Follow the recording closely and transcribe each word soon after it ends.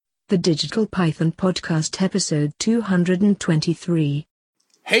The Digital Python Podcast, episode 223.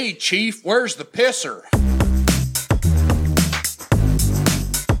 Hey, Chief, where's the pisser?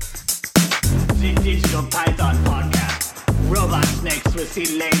 The Digital Python Podcast. Robot snakes with the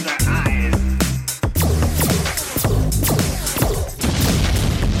laser eyes.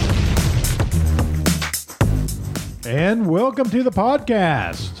 And welcome to the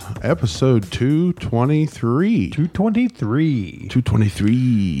podcast. Episode 223. 223. 223.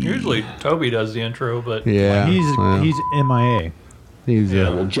 Usually Toby does the intro, but Yeah. He's MIA. He's I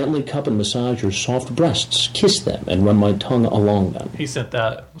will gently cup and massage your soft breasts, kiss them, and run my tongue along them. he sent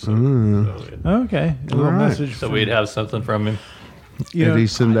that. So, Okay. A little All right. message. so from- we'd have something from him. you Did know, he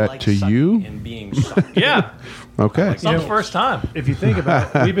send that to you? Yeah, Okay. it's not the first time. if you think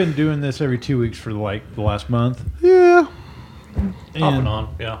about it, we've been doing this every 2 weeks for the last month. Yeah. Off and And, on,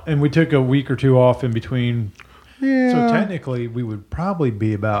 yeah. and we took a week or two off in between. Yeah. So technically, we would probably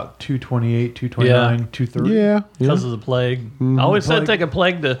be about 228, 229, Yeah. 230. Yeah. Because of the plague. I always said take a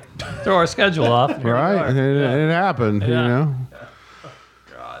plague to throw our schedule off. Here we Right. are. It happened, you Yeah. know.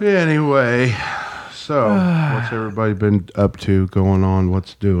 Anyway, so what's everybody been up to, going on?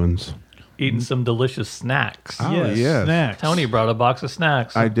 What's doings? Eating some delicious snacks. Oh, Yes, yes. snacks. Tony brought a box of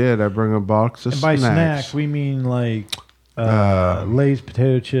snacks. I did. I bring a box of And by snacks. snacks, we mean like Lay's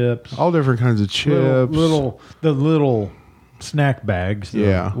potato chips. All different kinds of chips. The little snack bags. The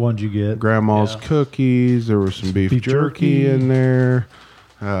Yeah. ones you get. Grandma's Yeah. cookies. There was some beef Beef jerky jerky. in there.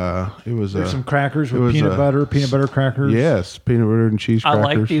 It was There's some crackers it with was peanut butter crackers. Yes, peanut butter and cheese I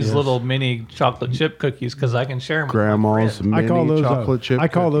crackers. like these yes. little mini chocolate chip cookies because I can share them with my Grandma's friends. mini I call those chocolate chip. I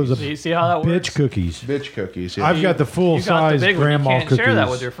call those So you see how that works? bitch cookies. bitch cookies. Yeah. I've got the full You got the size big one. You grandma can't cookies. share that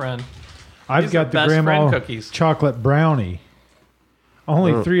with your friend. I've These got are the best grandma friend cookies. chocolate brownie.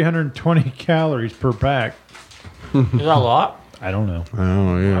 Only 320 calories per pack. Is that a lot? I don't know.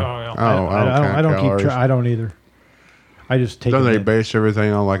 Oh yeah. yeah. I don't count calories. I don't either. I just take. Don't them they in. base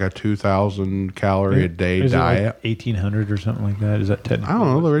everything on like a 2,000 calorie a day Is it like diet? 1,800 or something like that? Is that technically? I don't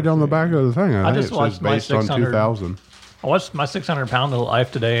know. They read on the back of the thing. I think just it says watched my based on 600. 2,000. I watched my 600-pound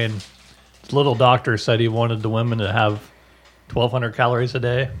life today, and this little doctor said he wanted the women to have 1,200 calories a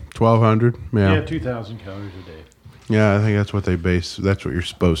day. 1,200. Yeah, Yeah. 2,000 calories a day. Yeah, I think that's what they base. That's what you're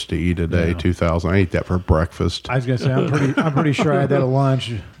supposed to eat a day. Yeah. 2,000. I ate that for breakfast. I was gonna say I'm pretty sure I had that at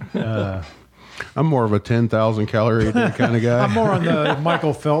lunch. I'm more of a 10,000 calorie a day kind of guy. I'm more on the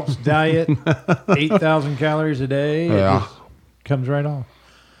Michael Phelps diet, 8,000 calories a day. It Yeah. just comes right off.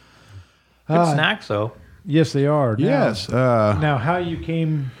 Good snacks, though. Yes, they are. Now- Yes. Now, how you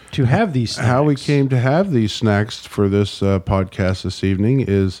came to have these snacks? How we came to have these snacks for this podcast this evening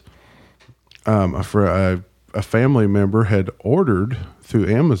is a family member had ordered through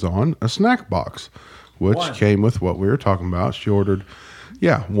Amazon a snack box, which came with what we were talking about. She ordered,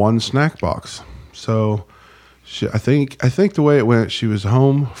 one snack box. So I think the way it went, she was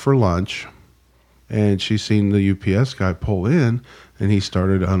home for lunch, and she seen the UPS guy pull in, and he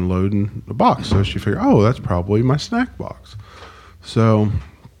started unloading the box. So she figured, oh, that's probably my snack box. So,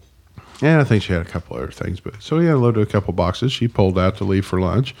 and I think she had a couple other things, but so he unloaded a couple boxes. She pulled out to leave for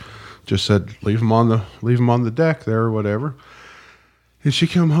lunch. Just said, leave them on the deck there or whatever. And she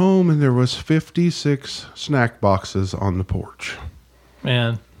come home, and there was 56 snack boxes on the porch.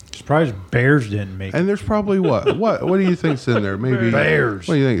 Man, Surprised bears didn't make it. And there's probably what do you think's in there? Maybe Bears.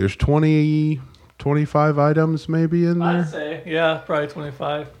 What do you think? There's 20, 25 items maybe in I'd there. say, yeah, probably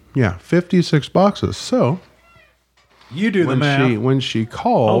 25. Yeah, 56 boxes. So You do the math. when she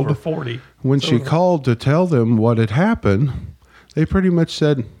called, Over 40. she called to tell them what had happened, they pretty much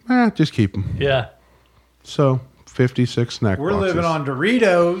said, just keep them. Yeah. So 56 snack We're boxes. living on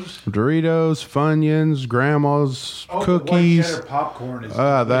Doritos. Doritos, Funyuns, Grandma's Oh, cookies. The white cheddar popcorn is.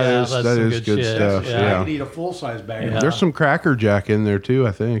 Yeah, That that's is some good good shit. stuff. Yeah. I Yeah. could eat a full size bag. Yeah. Of There's some Cracker Jack in there too,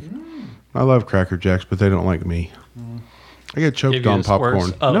 I think. I love Cracker Jacks, but they don't like me. I get Give choked you on the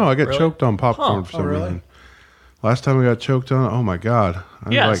squirts? popcorn. Oh, No, I get really? choked on popcorn Huh. for some Oh, really? reason. Last time I got choked on, oh my God. I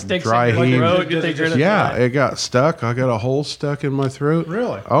Yeah, like sticks dry in your heave. throat. You think you're Yeah, dry. it got stuck. I got a hole stuck in my throat.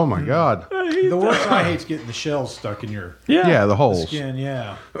 Really? Oh my God. The worst I hate is getting the shells stuck in your Yeah, the holes. skin.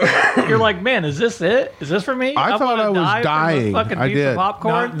 Yeah. You're like, man, is this it? Is this for me? I I'm thought gonna I was die from a dying. fucking I piece did. of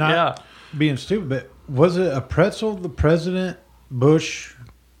popcorn? Not being stupid, but was it a pretzel the President Bush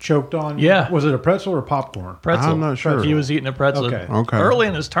choked on? Yeah. Was it a pretzel or popcorn? Pretzel. I'm not sure. He was eating a pretzel. Okay. Okay. Early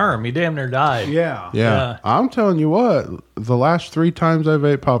in his term, he damn near died. Yeah. Yeah. Yeah. I'm telling you what, the last 3 times I've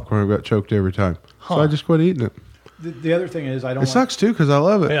ate popcorn, I've got choked every time. So I just quit eating it. The other thing is I don't. It sucks too because I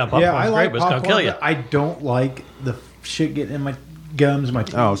love it. Yeah, popcorn's Yeah, I great, like but it's popcorn. gonna kill you. But I don't like the shit getting in my gums in my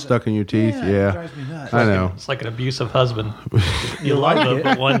teeth. Oh, stuck in your teeth? Yeah, it Yeah. drives me nuts. I know. It's like an abusive husband. You like love it. it,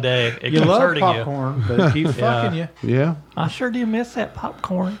 but one day it You keeps love hurting popcorn, but it keeps Yeah. fucking you. Yeah. you. I sure do miss that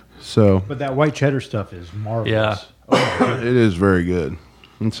popcorn. So But that white cheddar stuff is marvelous. Yeah. it is very good.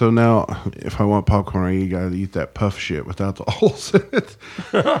 And so now, if I want popcorn, you got to eat that puff shit without the holes in it.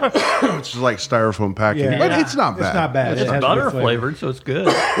 Which is like styrofoam packing. Yeah. But it's not bad. It's not bad. It's It has butter good flavor. flavored, so it's good.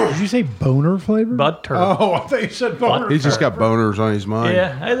 Did you say boner flavor? Butter. Oh, I thought you said boner. He's just got boners on his mind.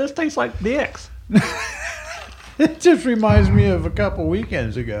 Yeah, hey, this tastes like dicks. It just reminds me of a couple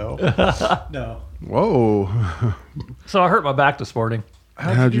weekends ago. No. Whoa. So I hurt my back this morning.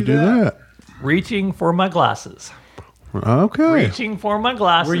 How'd you do that? Reaching for my glasses. Okay. Reaching for my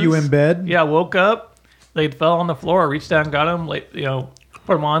glasses. Were you in bed? Yeah, I woke up. They fell on the floor. I reached down, got them, put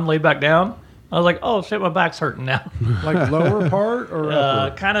them on, laid back down. I was like, oh, shit, my back's hurting now. Like lower part or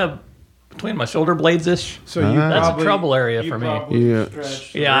upper? Kind of between my shoulder blades-ish. So you That's probably, a trouble area you for me. probably Yeah.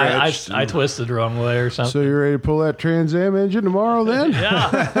 stretched. Yeah, I twisted the wrong way or something. So you ready to pull that Trans Am engine tomorrow then?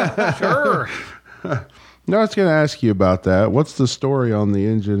 Yeah, sure. No, I was going to ask you about that. What's the story on the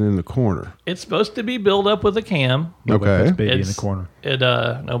engine in the corner? It's supposed to be built up with a cam. Nobody Okay. puts baby in the It's- corner.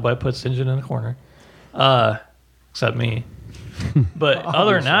 Nobody puts engine in the corner, except me. But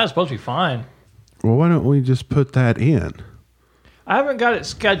other than that, it's supposed to be fine. Well, why don't we just put that in? I haven't got it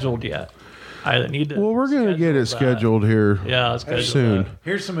scheduled yet. I need to. Well, we're going to get it schedule that. scheduled here Yeah, let's schedule soon. that.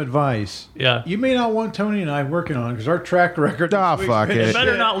 Here's some advice. Yeah. You may not want Tony and I working on it because our track record. Ah, this week's fuck been it. It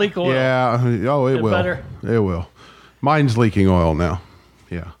better not leak oil. Yeah. Oh, it It will. better. It will. Mine's leaking oil now.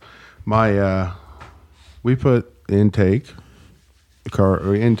 Yeah. My, we put intake,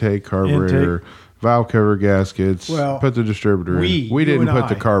 carburetor, valve cover gaskets, Well, put the distributor in. We you didn't and put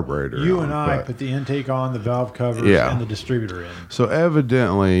the I- carburetor You on, and I but- put the intake on, the valve covers, Yeah. and the distributor in. So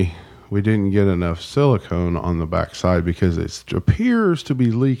evidently, we didn't get enough silicone on the back side because it appears to be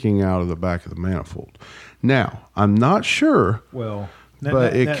leaking out of the back of the manifold. Now, I'm not sure, Well,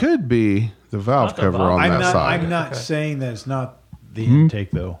 but it could be the valve Not the cover valve. on I'm that not. side. I'm not saying that it's not the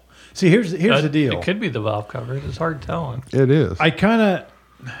intake though. See, here's the deal. It could be the valve cover. It's hard telling. It is.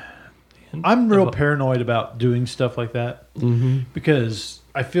 I'm real paranoid about doing stuff like that because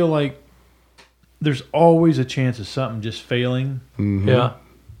I feel like there's always a chance of something just failing. Yeah.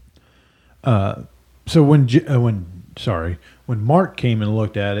 So when Mark came and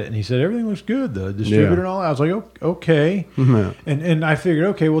looked at it and he said everything looks good, the distributor Yeah. and all that, I was like, okay. Yeah. And I figured,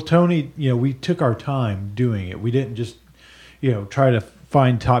 okay, well, Tony, we took our time doing it. We didn't just try to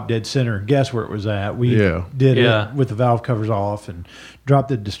find top dead center and guess where it was at. We did Yeah. it with the valve covers off and dropped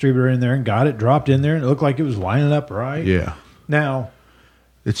the distributor in there and got it dropped in there and it looked like it was lining up right. Yeah. Now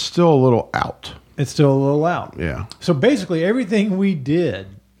It's still a little out. it's still a little out. Yeah. So basically everything we did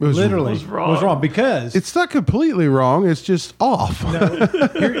literally was was wrong. wrong because It's not completely wrong. It's just off.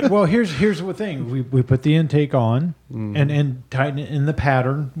 here's the thing. We put the intake on and tighten it in the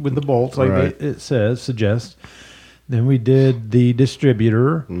pattern with the bolts like Right. it suggests. Then we did the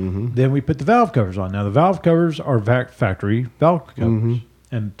distributor. Then we put the valve covers on. Now the valve covers are factory valve covers,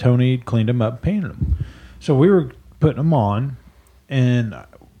 and Tony cleaned them up, painted them. So we were putting them on, and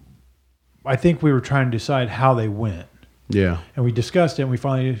I think we were trying to decide how they went, Yeah. and we discussed it. and we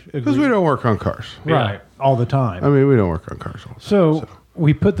finally Because agreed, we don't work on cars. right all the time. I mean, we don't work on cars all the time. So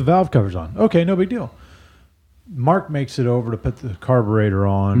we put the valve covers on. Okay, no big deal. Mark makes it over to put the carburetor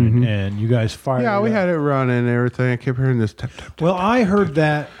on, and you guys fire. Yeah, it we up. had it running and everything. I kept hearing this tap, tap, tap. Well, I heard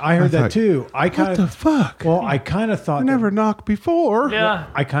that. I heard that thought, too. I kind What the of. fuck? Well, I kind of thought. I never knocked before. Yeah.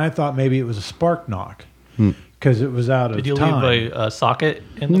 I kind of thought maybe it was a spark knock because it was out of Did you time. leave a socket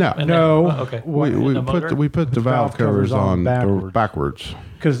in the No. in No. The, oh, okay. We In the put motor? we put the valve covers on backwards. backwards.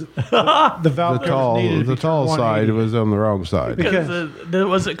 because the valve covers needed to The be tall turned side 180. was on the wrong side. Because-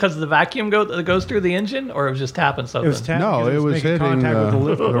 Was it because the vacuum that goes through the engine, or it was just tapping something? It was tapping No, because it was making hitting contact with the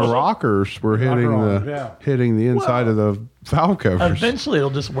lift. the rockers were hitting arms, the yeah. hitting the inside of the valve covers. Eventually, it'll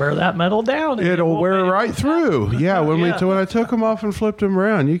just wear that metal down. and it It'll won't wear be- right through. Yeah, when Yeah. when I took them off and flipped them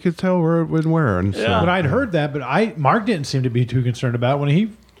around, you could tell where it was wearing. So. Yeah. But I'd heard that, but Mark didn't seem to be too concerned about it when he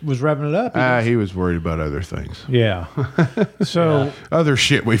was revving it up. He was worried about other things, Yeah. So other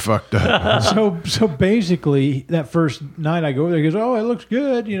shit we fucked up. so basically that first night I go over there, he goes, oh, it looks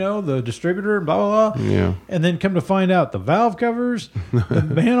good, the distributor, blah blah blah. Yeah. And then come to find out the valve covers, the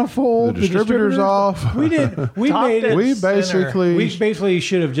manifold, The distributor's off. We didn't. We Top made dead it. we center. basically We basically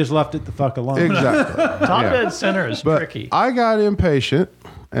should have just left it the fuck alone. exactly. Top Yeah. dead center is But tricky. I got impatient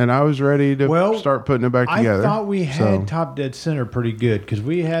and I was ready to Well, start putting it back I together. thought we had So, top dead center pretty good because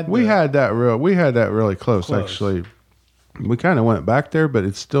we had we had that really close, Close. actually. we kind of went back there, but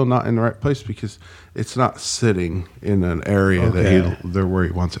it's still not in the right place because it's not sitting in an area that they're where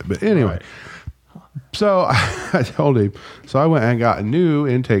he wants it. But anyway, so I told him. So I went and got new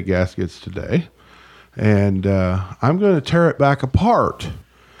intake gaskets today, and I'm going to tear it back apart.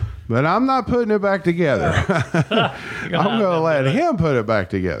 But I'm not putting it back together. I'm going to let him put it back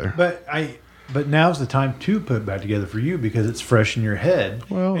together. But now's the time to put it back together for you because it's fresh in your head.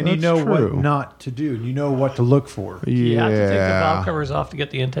 Well, and you that's know true. what not to do. And you know what to look for. You have to take the valve covers off to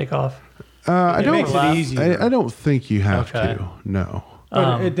get the intake off. I don't. makes it easier. I don't think you have Okay. to. No.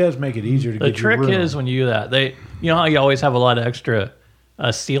 But it does make it easier to The get your trick room. is when you do that, you know how you always have a lot of extra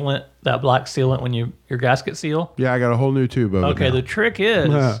sealant, that black sealant when your gasket seal? Yeah, I got a whole new tube of it. Okay, now. the trick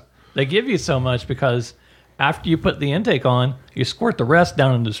is they give you so much because after you put the intake on, you squirt the rest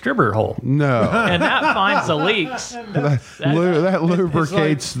down in the distributor hole. No. And that finds the leaks. that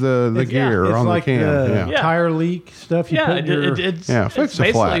lubricates the gear it's on like the cam. the yeah. tire leak stuff. You Yeah, put in your, it's fix a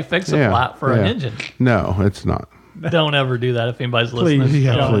basically flat. fix a Yeah, flat for an yeah. engine. No, it's not. Don't ever do that if anybody's listening. Please,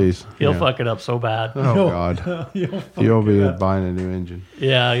 yeah, Don't. please, You'll yeah. fuck it up so bad. Oh God, you'll be buying a new engine.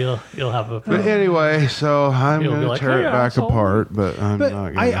 Yeah, you'll have a But anyway, so I'm You'll be going to like, tear "Hey, it back asshole." apart, but I'm But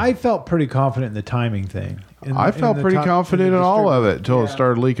not going to. I felt pretty confident in the timing thing. I felt pretty confident in all of it until it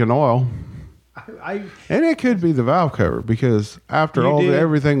started leaking oil. I And it could be the valve cover because after You did.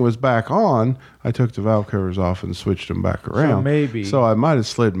 everything was back on, I took the valve covers off and switched them back around. maybe- So I might have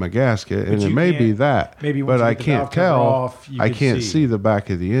slid my gasket, and you it may be can't- that. maybe once but you I get the can't valve cover tell. off, you I could can't see. see the back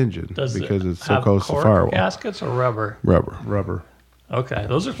of the engine Does because it it's so have close to cork firewall. gaskets or rubber? Rubber. rubber. Okay,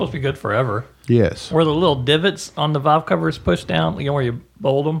 those are supposed to be good forever. Yes. Where the little divots on the valve covers push down, you know, where you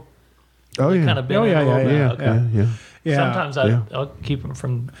bolt them, Oh yeah. kind of bend Oh, it yeah, a little yeah, bit. yeah. Okay. Yeah. Yeah. Sometimes Yeah. I'll keep them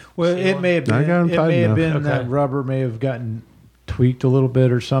from. Well, it sealing. may have I been. got 'em It tight may have enough. been that Okay. rubber may have gotten tweaked a little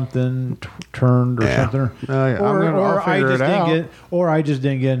bit or something, turned or Yeah. something. Oh, yeah. I'll I figure just it out. I just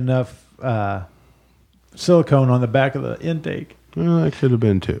didn't get enough silicone on the back of the intake. Well, it could have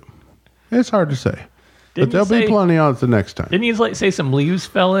been too. It's hard to say. Didn't But there'll you be say- plenty on it the next time. Didn't you say some leaves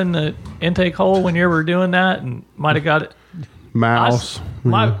fell in the intake hole when you were doing that and might have got it? Mouse.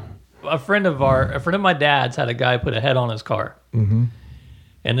 A friend of my dad's had a guy put a head on his car, and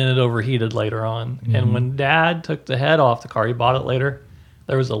then it overheated later on. And when Dad took the head off the car, he bought it later.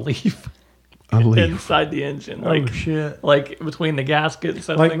 There was a leaf A leaf. inside the engine, Oh shit! like between the gaskets.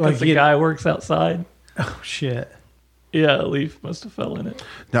 I Like- think like because the you- guy works outside. Oh shit! Yeah, a leaf must have fell in it.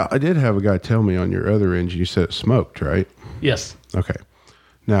 Now, I did have a guy tell me on your other engine, you said it smoked, right? Yes. Okay.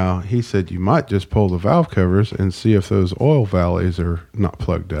 Now, he said you might just pull the valve covers and see if those oil valleys are not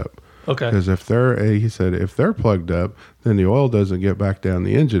plugged up. Okay. Because if he said if they're plugged up, then the oil doesn't get back down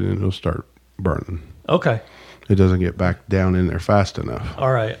the engine and it'll start burning. Okay. It doesn't get back down in there fast enough.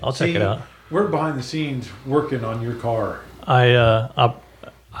 All right. I'll check it out. We're behind the scenes working on your car.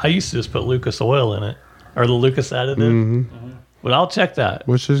 I used to just put Lucas oil in it or the Lucas additive, but I'll check that.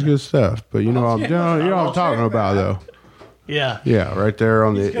 Which is good stuff. But you know what I'm talking about though. Yeah. Yeah, right there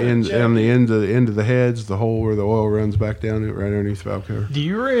on the gonna end check on the end of the heads, the hole where the oil runs back down it right underneath the valve cover. Do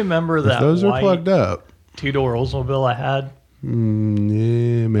you remember that If those are white plugged up. two-door Oldsmobile I had?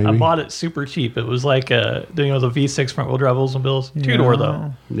 Yeah, maybe. I bought it super cheap. It was like the V6 front-wheel drive Oldsmobiles, two-door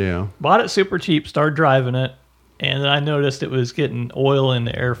though. Yeah. Bought it super cheap, started driving it, and then I noticed it was getting oil in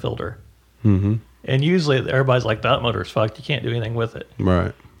the air filter. Mm-hmm. And usually everybody's like, that motor's fucked. You can't do anything with it.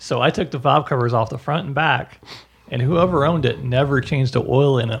 Right. So I took the valve covers off the front and back, and whoever owned it never changed the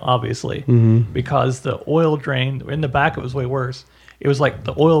oil in it, obviously, because the oil drain in the back. It was way worse. It was like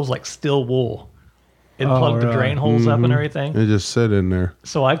the oil was like steel wool. It plugged the really? drain holes up and everything. It just sit in there.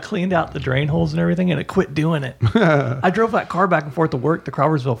 So I cleaned out the drain holes and everything, and it quit doing it. I drove that car back and forth to work to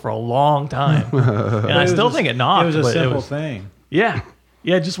Crawfordsville for a long time, and I still think it knocked. It was a but simple thing. Yeah,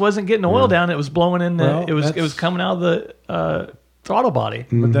 it just wasn't getting oil down. It was blowing in the. Well, it was that's- coming out of the throttle body.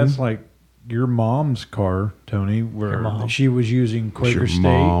 But that's like your mom's car, Tony, where mom. she was using It's Quaker your State.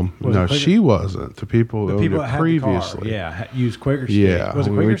 mom. Was it No, Quaker- she wasn't. The people the owned people it that had previously. the car, yeah, used Quaker State. Yeah. Was it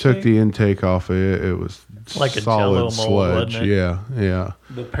When Quaker we took State? the intake off of it, it was Like a solid Jell-O mold, sludge. wasn't it? Yeah. Yeah.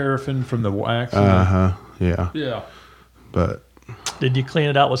 the paraffin from the wax. Uh-huh. Yeah. Yeah. But Did you clean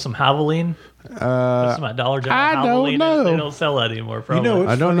it out with some Havoline? That's my Dollar General I don't Havoline. know. They don't sell that anymore, probably. know,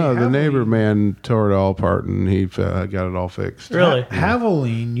 I don't funny, know. The Havoline- neighbor man tore it all apart and he got it all fixed. Really?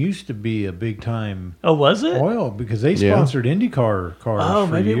 Havoline used to be a big time Oh, was it? oil because they Yeah. sponsored IndyCar cars. Oh,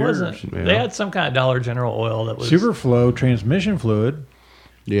 for maybe it years. wasn't. Yeah. They had some kind of Dollar General oil that was Superflow transmission fluid.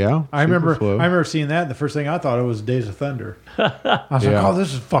 Yeah. I remember Superflow. seeing that. And the first thing I thought it was Days of Thunder. I was Yeah. like, "Oh,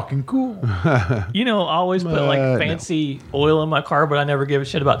 this is fucking cool." You know, I always put like No. fancy oil in my car, but I never give a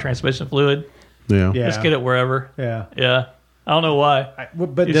shit about transmission fluid. Yeah. Yeah. Just get it wherever. Yeah. Yeah. I don't know why.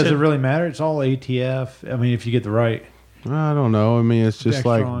 But You does it should- really matter? It's all ATF. I mean, if you get the right. I don't know. I mean, it's just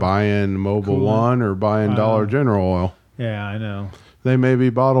like Dextron. buying Mobil Coolant. 1 or buying Dollar General oil. Yeah, I know. They may be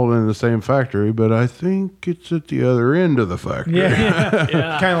bottled in the same factory, but I think it's at the other end of the factory. Yeah.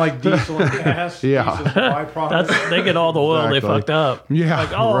 Yeah. Kind of like diesel and gas. Yeah. Diesel's a byproduct. They get all the oil they Exactly. fucked up. Yeah,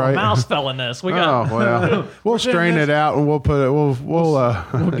 Like, oh, right. a mouse fell in this. We Oh got well, we'll strain it out and we'll put it. We'll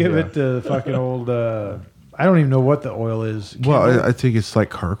We'll give yeah. it the fucking old. I don't even know what the oil is. Well, I think it's like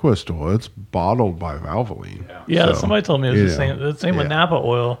Carquest oil. It's bottled by Valvoline. Yeah, So, somebody told me it was you the same. The same with yeah. Napa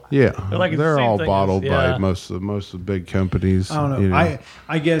oil. Yeah, They're like it's the same all thing bottled as- by yeah. most of the big companies. I don't know. you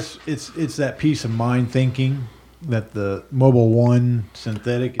I guess it's that peace of mind thinking that the Mobil 1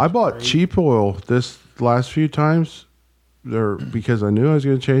 synthetic. Is I bought great. cheap oil this last few times there because I knew I was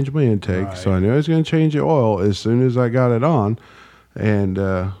going to change my intake. So Right. I knew I was going to change the oil as soon as I got it on, and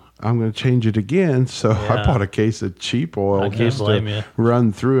I'm going to change it again. So I Yeah. bought a case of cheap oil I can't just blame to you.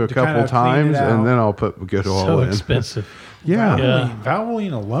 run through a To couple kinda clean it times, out. and then I'll put good oil So in. expensive. Yeah. Valvoline,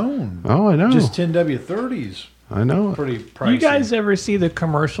 Valvoline alone. Oh, I know. Just 10W30s. I know. Pretty pricey. You guys ever see the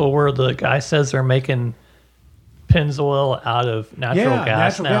commercial where the guy says they're making Pennzoil out of natural yeah,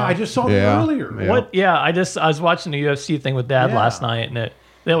 gas natural now? gas. I just saw Yeah. them earlier. Yeah. What? Yeah, I was watching the UFC thing with Dad Yeah. last night, and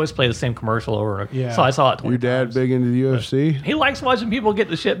they always play the same commercial over. Yeah. So I saw it 20 Your dad times. big into the UFC? He likes watching people get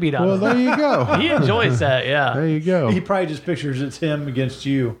the shit beat out Well, of them. there you go. He enjoys that. Yeah. There you go. He probably just pictures it's him against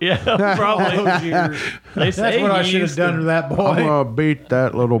you. Yeah, probably. Those years. They say That's what I he should have used done to- to that I'm boy. gonna beat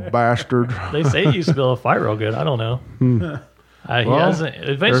that little bastard. They say he used to be able to fight real good. I don't know. He Well, hasn't.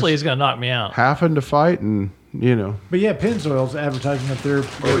 Eventually, there's- he's going to knock me out. Having to fight, and But yeah, Pennzoil's advertising that they're.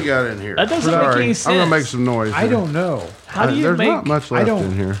 What we got in here? That doesn't make any sense. I'm gonna make some noise. I here. don't know. How do you There's make not much I left don't-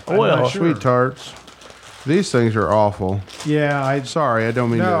 in here. I'm not oil? sure. Sweet tarts. These things are awful. Yeah, Sorry, I don't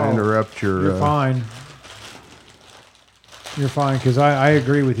mean No, to interrupt your. You're fine. You're fine because I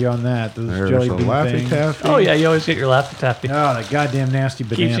agree with you on that. Those There's jelly a bean Laffy things. Taffy. Oh yeah, you always get your Laffy Taffy. Oh, that goddamn nasty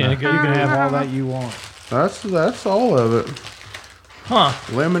Keeps you in banana. a good You can mood. have all that you want. That's all of it. Huh?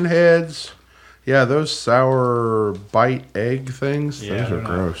 Lemon heads. Yeah, those sour bite egg things. Yeah, those are they're not-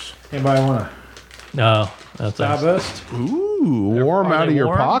 gross. Anybody want No, that's a Starburst? Ooh, warm Are out they of your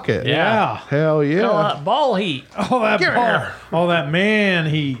warm? pocket. Yeah. Hell yeah. Got a lot of ball heat. All that all that man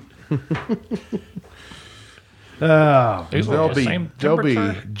heat. Oh, These are They'll the be same they'll be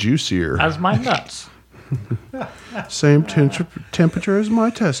temperature juicier. as my nuts. Same temperature as my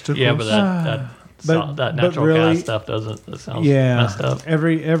testicles. Yeah, but But- that but natural really- gas stuff doesn't. That sounds yeah. messed up.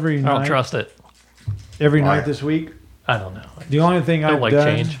 Every I don't night, trust it. every Why? night this week. I don't know. The only thing I don't I've like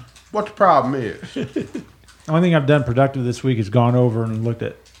done, change. What the problem is? the only thing I've done productive this week is gone over and looked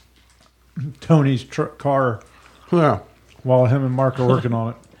at Tony's car Yeah. while him and Mark are working on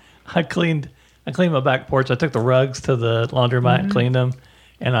it. I cleaned my back porch. I took the rugs to the laundromat and cleaned them,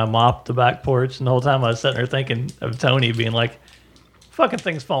 and I mopped the back porch. And the whole time I was sitting there thinking of Tony being like, "Fucking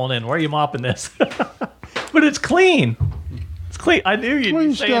thing's falling in. Why are you mopping this?" But it's clean. It's clean. I knew you'd Well, be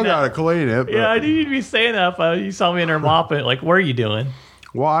you saying still that. got to clean it. But Yeah, I knew you'd be saying that if you saw me in there mopping it. Like, what are you doing?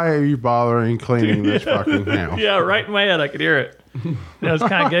 why are you bothering cleaning this fucking house? Yeah, right in my head. I could hear it. And I was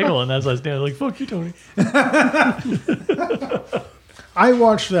kind of giggling as I was doing it. Like, fuck you, Tony. I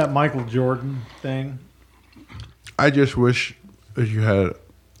watched that Michael Jordan thing. I just wish that you had it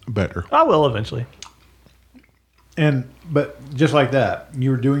better. I will eventually. But just like that,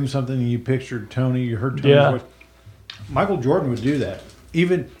 you were doing something and you pictured Tony, you heard Tony's Yeah. voice. Michael Jordan would do that.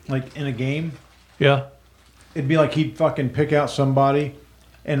 Even like in a game, Yeah. it'd be like he'd fucking pick out somebody,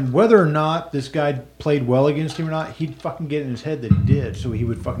 and whether or not this guy played well against him or not, he'd fucking get in his head that he did, so he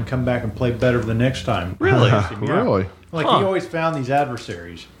would fucking come back and play better the next time. Really? Yeah. Really? Like Huh. he always found these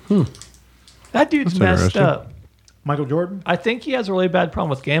adversaries. That dude's That's messed interesting. up. Michael Jordan? I think he has a really bad problem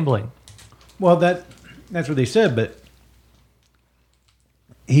with gambling. Well, that's what they said, but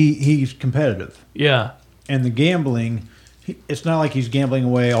he's competitive. Yeah. And the gambling, it's not like he's gambling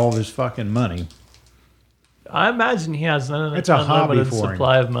away all of his fucking money. I imagine he has an It's a hobby unlimited for him.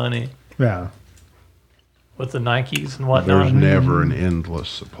 supply of money Yeah. with the Nikes and whatnot. There's never an endless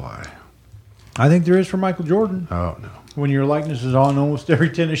supply. I think there is for Michael Jordan. Oh, no. When your likeness is on almost every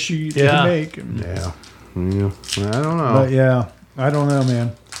tennis shoe you Yeah. can make. Yeah. I don't know. But yeah, I don't know,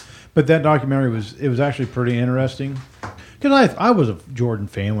 man. But that documentary was actually pretty interesting. Because I was a Jordan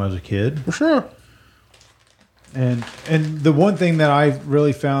fan when I was a kid. For sure. And the one thing that I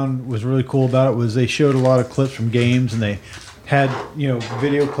really found was really cool about it was they showed a lot of clips from games, and they had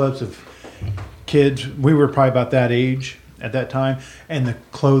video clips of kids. We were probably about that age, at that time, and the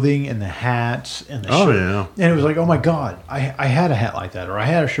clothing and the hats and the Oh, shirt. yeah. And it was like, oh my God, I had a hat like that, or I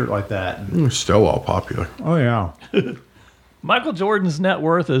had a shirt like that. And, It's still all popular. oh yeah. Michael Jordan's net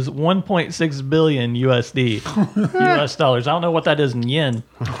worth is 1.6 billion USD, US dollars. I don't know what that is in yen,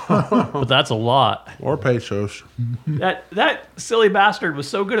 but that's a lot. Or pesos. That silly bastard was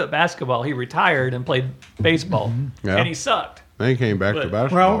so good at basketball, he retired and played baseball, Yeah. and he sucked. Then he came back to But-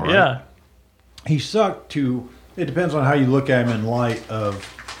 basketball, Well, right? Yeah, He sucked to. It depends on how you look at him in light of.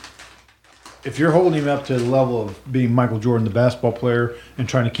 If you're holding him up to the level of being Michael Jordan, the basketball player, and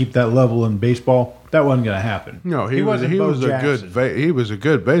trying to keep that level in baseball, that wasn't going to happen. No, he was Bo a Jackson. he was a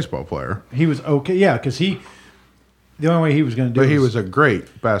good baseball player, He was okay, yeah, because the only way he was going to do but it he was a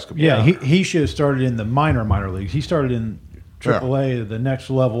great basketball. yeah, he should have started in the minor leagues. He started in AAA, the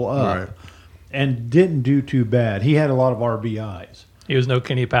next level up, Right. and didn't do too bad. He had a lot of RBIs. he was no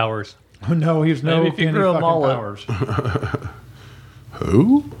Kenny Powers. No, he was no Maybe if you Kenny grew a fucking mullet. Powers.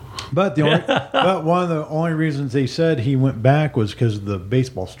 Who? But the only, but one of the only reasons they said he went back was because of the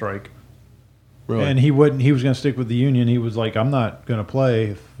baseball strike, Really? and he wouldn't. He was going to stick with the union. He was like, "I'm not going to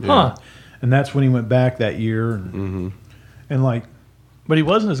play," Huh. and that's when he went back that year. And, and like But he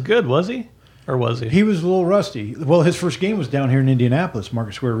wasn't as good, was he? Or was he? he was a little rusty. Well, his first game was down here in Indianapolis,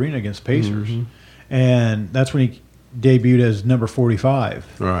 Market Square Arena against Pacers, and that's when he debuted as number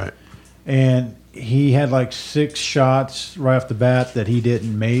 45. Right. And he had like 6 shots right off the bat that he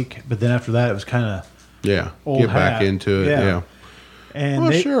didn't make. But then after that, it was kind of Yeah. Old Get back hat. into it. Yeah. Yeah. and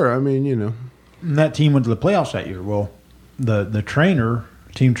Well, they, sure. I mean, and that team went to the playoffs that year. Well, the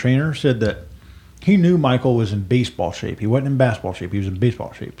team trainer said that he knew Michael was in baseball shape. He wasn't in basketball shape. He was in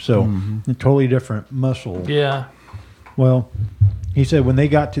baseball shape. So totally different muscle. Yeah. Well, he said when they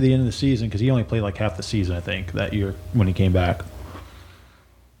got to the end of the season, because he only played like half the season, I think, that year when he came back.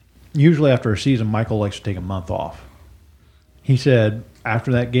 Usually after a season, Michael likes to take a month off. He said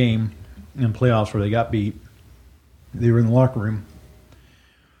after that game in playoffs where they got beat, they were in the locker room,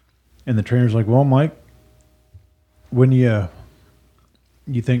 and the trainer's like, "Well, Mike, when you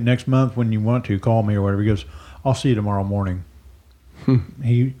think next month when you want to call me or whatever?" He goes, "I'll see you tomorrow morning."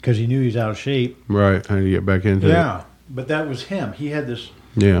 Because he knew he's out of shape. right. How do you get back into it? Yeah, but that was him. He had this.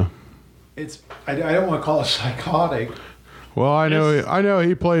 Yeah. I don't want to call it psychotic. Well, I know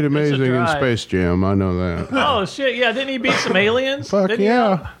he played amazing in drive. Space Jam. I know that. Oh shit! Yeah, didn't he beat some aliens? Fuck Didn't he?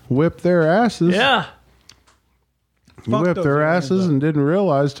 yeah. Whipped their asses. Yeah. He Fuck whipped those their aliens asses up. and didn't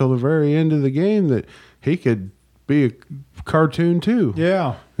realize till the very end of the game that he could be a cartoon too.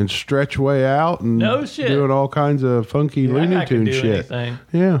 Yeah. And stretch way out and No shit. doing all kinds of funky That Looney guy can Tune do shit. anything.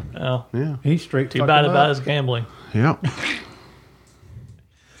 Yeah. Oh, Yeah. He's straight. too fucking bad about up. his gambling. Yeah.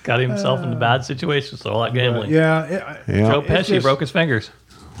 Got himself into bad situations. So all that gambling. Yeah. Yeah. Joe It's Pesci just- broke his fingers.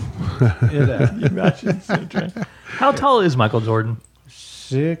 Yeah. How tall is Michael Jordan?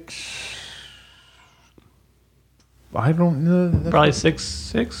 6. I don't know. Probably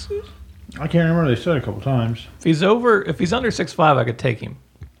 6'6". I can't remember. They said it a couple times. If he's under 6'5", I could take him.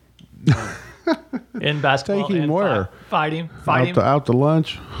 In basketball. Take him and where? Fight him. Fight him. Out to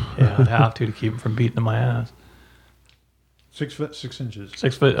lunch. Yeah, I'd have to keep him from beating my ass. 6 foot 6 inches.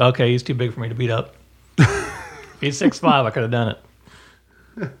 6 foot. Okay, he's too big for me to beat up. If he's 6'5", I could have done it.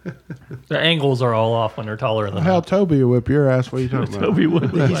 The angles are all off when they're taller than How that. Toby will whip your ass? What are you talking about? Toby would.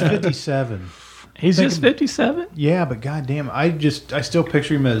 He's 57. He's just 57. Yeah, but goddamn, I still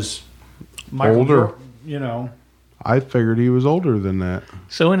picture him as Michael Older. Jordan, you know. I figured he was older than that.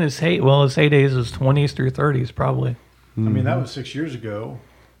 So in his heydays was 20s through 30s probably. I mean, that was 6 years ago.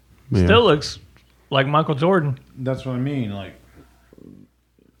 Yeah. Still looks like Michael Jordan. That's what I mean. Like,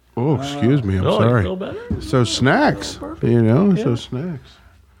 Oh, excuse me. I'm Oh, you sorry. feel better? So snacks, so snacks.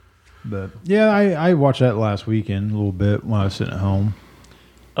 but yeah, I watched that last weekend a little bit when I was sitting at home.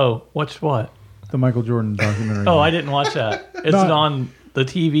 Oh, watch what? The Michael Jordan documentary. Oh, I didn't watch that. Is No. it on the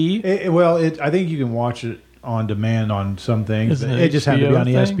TV? I think you can watch it on demand on some things. Is It just happened to be on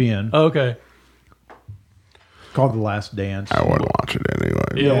HBO thing? ESPN. Oh, okay. Called The Last Dance. I would watch it anyway.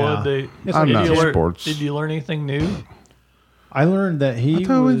 Yeah. Yeah. Well, It's I'm like not if you learn- sports. Did you learn anything new? I learned that he I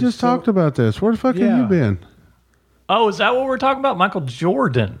thought we was just so- talked about this. Where the fuck have Yeah. you been? Oh, is that what we're talking about? Michael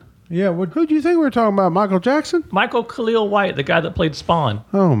Jordan. Yeah, what? Who do you think we were talking about? Michael Jackson? Michael Khalil White, the guy that played Spawn.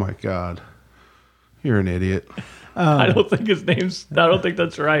 Oh my God. You're an idiot. I don't think his name's. I don't think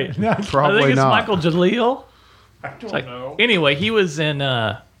that's right. I Probably think it's not. Michael Jaleel. I don't Like, know. anyway, he was in.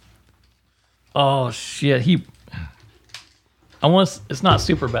 Oh shit! It's not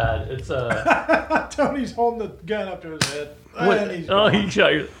super bad. It's Tony's holding the gun up to his head. what, And he's oh, gone. he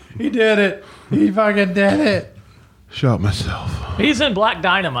shot you. He did it. He fucking did it. Shot myself. He's in Black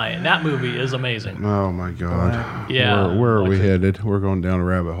Dynamite, and that movie is amazing. Oh my God. Yeah. Where are we Watch it. headed? We're going down a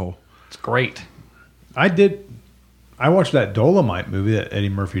rabbit hole. It's great. I watched that Dolomite movie that Eddie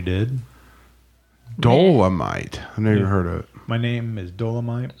Murphy did. Dolomite. I've never heard of it. My Name is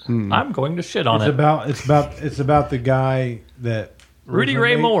Dolomite. I'm going to shit on It's it. it's about the guy that Rudy originally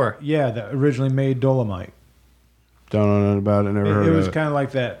Ray made- Moore. Yeah, that originally made Dolomite. Don't know nothing about it. Never It heard was of it. kind of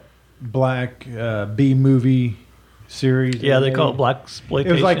like that black B movie series. Yeah, they made. call it Black Exploitation.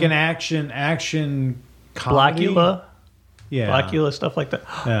 It was like an action comedy. Blackula. Yeah, Blackula, stuff like that.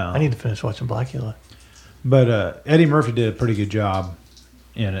 Yeah. I need to finish watching Blackula. But Eddie Murphy did a pretty good job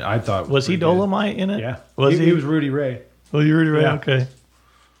in it. I thought. Was he pretty good. Dolomite in it? Yeah, Was he? He was Rudy Ray. Was he Rudy Ray? Yeah. Okay.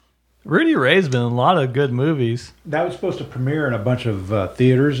 Rudy Ray's been in a lot of good movies. That was supposed to premiere in a bunch of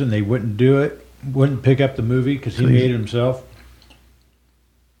theaters, and they wouldn't do it. Wouldn't pick up the movie because he made it himself.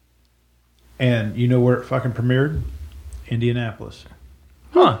 And you know where it fucking premiered? Indianapolis.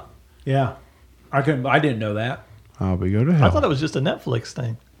 Huh. Yeah, I didn't know that. I'll be go to hell. I thought it was just a Netflix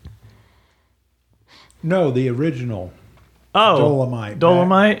thing. No, the original. Oh. Dolomite.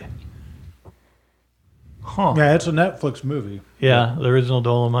 Dolomite? Huh. Yeah, it's a Netflix movie. Yeah, the original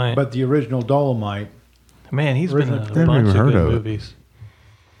Dolomite. But the original Dolomite. Man, he's been in a Originally- bunch Never of even good heard of it. movies.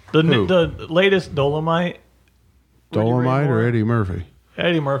 Who? The latest Dolomite. Rudy Ray Dolomite or Moore. Eddie Murphy?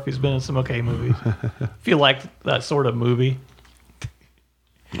 Eddie Murphy's been in some okay movies. If you like that sort of movie.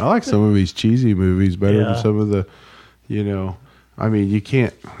 I like some of these cheesy movies better Yeah. than some of the, I mean, you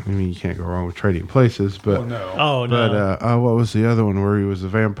can't go wrong with Trading Places, but no. Oh, no. but what was the other one where he was a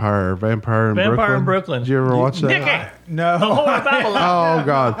vampire in Brooklyn? in Brooklyn. Did you ever watch that? Nicky! No. The Whore of Babylon. Oh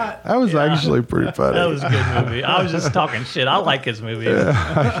God, that was actually pretty funny. That was a good movie. I was just talking shit. I like his movies.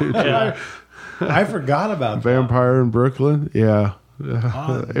 Yeah. I forgot about that. Vampire in Brooklyn. Yeah.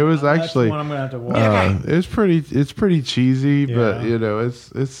 It was That's actually one I'm gonna have to watch. it's pretty cheesy, but Yeah.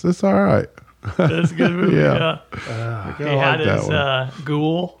 it's all right. That's a good movie. Yeah. Yeah. He I had like that his one.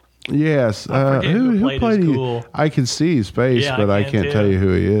 ghoul. Yes. forget who played his ghoul. I can see his face, Yeah, but I I can can't too. tell you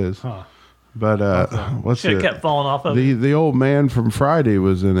who he is. Huh. But what's Should have it? kept falling off of it. The old man from Friday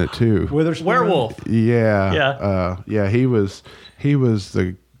was in it too. Witherspoon. Werewolf. Yeah. Yeah. He was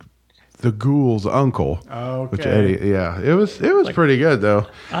the ghoul's uncle. Okay. Which Eddie, yeah, it was pretty good though.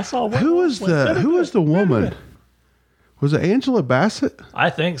 I saw Who was the woman? Was it Angela Bassett?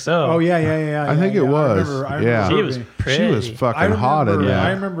 I think so. Oh yeah. I think it was. I Yeah. She was She pretty. was fucking hot in I that.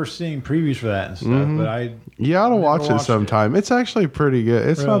 remember seeing previews for that and stuff, but I You ought to watch it watched sometime. It's actually pretty good.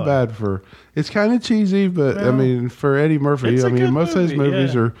 It's not Really? bad for. It's kind of cheesy, but I Well, mean, for Eddie Murphy, it's a I mean, good most of his movie,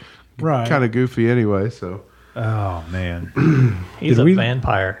 movies yeah. are Right. kind of goofy anyway. So oh man. He's Did a we-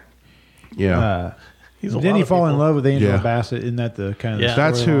 vampire. yeah, He's a Didn't lot he of fall in people. love with Angela Yeah. Bassett? Isn't that the kind of Yeah.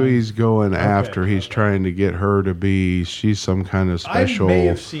 that's who storyline? he's going after. He's trying to get her to be. She's some kind of special. I may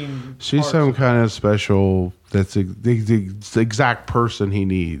have seen. She's parts some of- kind of special. That's the exact person he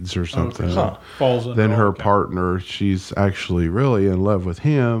needs or something. Okay. Huh. Falls in. Then her okay. partner, she's actually really in love with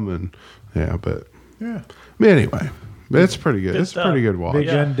him, and but Yeah. anyway, it's pretty good. Good It's stuff. pretty good watch. Big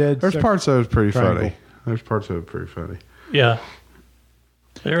Yeah. undead. There's sex- parts of it pretty triangle. funny. There's parts of it pretty funny. Yeah.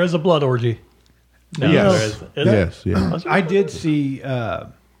 There is a blood orgy. No, Yes. there is. Is it? Yes, yeah. Was there I a blood did orgy? see.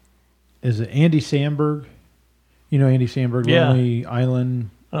 Is it Andy Samberg? You know Andy Samberg, Yeah. Lonely Island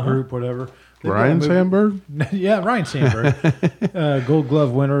Uh-huh. Group, whatever. They've got a Ryan movie- Sandberg? Yeah, Ryan Sandberg, Gold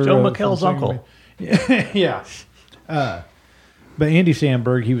Glove winner. Joe from McHale's Singing uncle. Man. Yeah. But Andy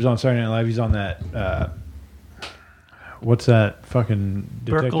Samberg, he was on Saturday Night Live. He's on that. What's that fucking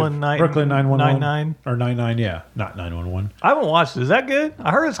detective? Brooklyn 911 Nine-Nine? or 99? Yeah, not 911. I haven't watched it. Is that good? I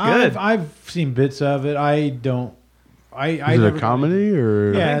heard it's good. I've seen bits of it. I don't. I Is never it a really- comedy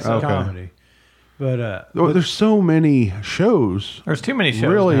or? Yeah, it's Okay. a comedy. But Well, there's so many shows. There's too many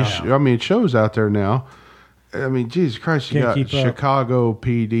shows really, now. I mean, shows out there now. I mean, Jesus Christ, you Can't got keep up. Chicago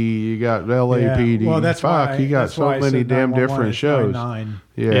PD, you got LAPD. Well, that's Fuck, why you got that's so why I many said damn 911, different it's shows. 99.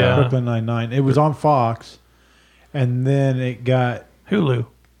 Yeah. Yeah. Brooklyn Nine-Nine. It was on Fox, and then it got Hulu.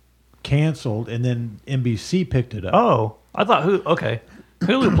 canceled, and then NBC picked it up. Oh, I thought Hulu. Okay.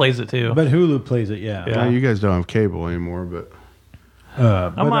 Hulu plays it too. But Hulu plays it, yeah. Yeah. Now, you guys don't have cable anymore, but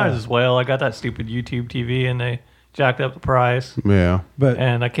I might as well. I got that stupid YouTube TV and they jacked up the price. yeah. But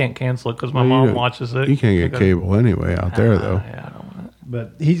And I can't cancel it because my Well, you mom don't- watches it. You can't get cable anyway out there, though. Yeah, I don't want it.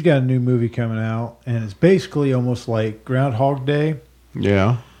 but he's got a new movie coming out, and it's basically almost like Groundhog Day.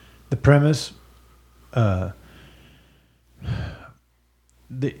 Yeah. The premise,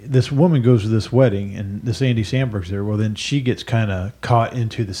 this woman goes to this wedding, and this Andy Samberg's there. Well, then she gets kind of caught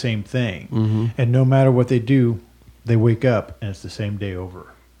into the same thing, and no matter what they do, they wake up and it's the same day over.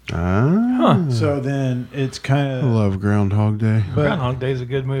 Ah, So then it's kind I of. love Groundhog Day. But Groundhog Day is a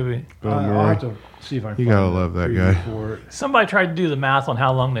good movie. I'll have to see if I can You gotta find the love that preview guy. for it. Somebody tried to do the math on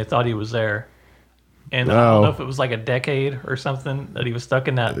how long they thought he was there. And I don't know if it was like a decade or something that he was stuck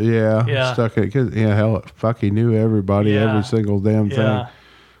in that. Yeah, stuck it. Cause, hell, fuck, he knew everybody, Yeah. every single damn thing. Yeah.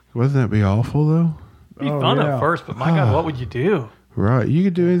 Wouldn't that be awful though? It'd be fun yeah. at first, but my God, what would you do? Right, you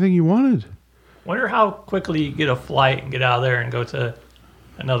could do anything you wanted. Wonder how quickly you get a flight and get out of there and go to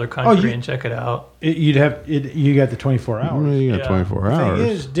another country and check it out. You got the 24 hours. Well, you got Yeah. 24 The hours. thing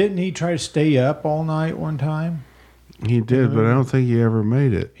is, didn't he try to stay up all night one time? He did, but I don't think he ever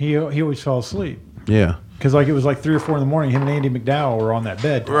made it. He always fell asleep. Yeah. Because it was like 3 or 4 in the morning. Him and Andy McDowell were on that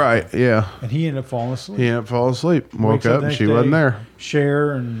bed. Right, yeah. And he ended up falling asleep. He didn't fall asleep. Woke Wakes up and the next she day, wasn't there.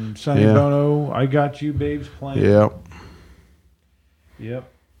 Cher and Sonny Yeah. Bono, I Got You, Babes playing. Yep. Yep.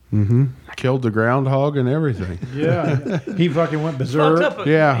 Killed the groundhog and everything. Yeah. He fucking went berserk. Fucked up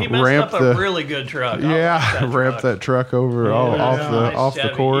Yeah, he messed ramped up a the- really good truck. I Yeah, like that ramped truck. that truck over off Nice off the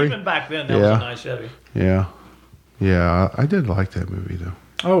Chevy. quarry. Even back then, that was Yeah. a nice Chevy. Yeah. Yeah, I did like that movie though.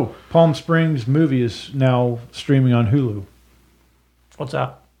 Oh, Palm Springs movie is now streaming on Hulu. What's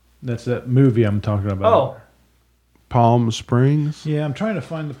that? That's that movie I'm talking about. Oh, Palm Springs? Yeah, I'm trying to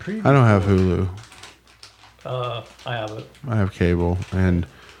find the preview. I don't have Hulu. I have it. I have cable and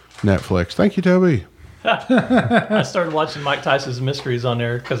Netflix. Thank you, Toby. I started watching Mike Tyson's Mysteries on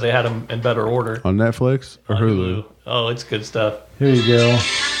there because they had them in better order. On Netflix or On Hulu? Oh, it's good stuff. Here you go.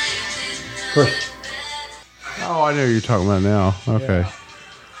 Of course, Oh, I know who you're talking about now. Okay.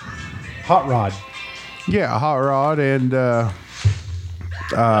 Hot Rod. Yeah, Hot Rod and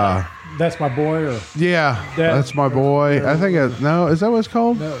That's my boy, or yeah, that's my boy. I think no, is that what it's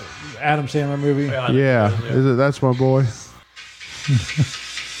called? no, Adam Sandler movie. Yeah, is it? That's my boy.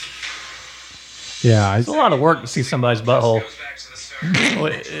 Yeah, It's a lot of work to see somebody's butthole.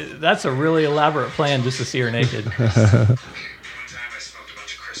 Well, that's a really elaborate plan just to see her naked.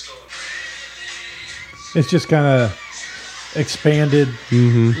 it's just kind of expanded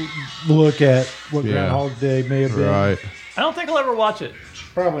look at what Yeah. Groundhog Day may have been. Right. I don't think I'll ever watch it.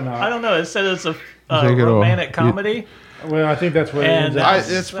 Probably not. I don't know. It said it's a think it'll- romantic comedy. Well, I think that's what it And ends up.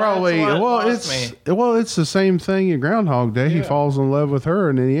 that's- It's probably what well. lost It's the same thing in Groundhog Day. He Yeah. falls in love with her,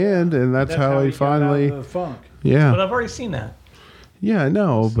 and in the end, and that's how he got out finally. of the funk. But Yeah, I've already seen that. yeah, I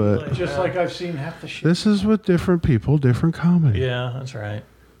know, but Just like I've seen half the shit. this is with different people, different comedy. Yeah, that's right.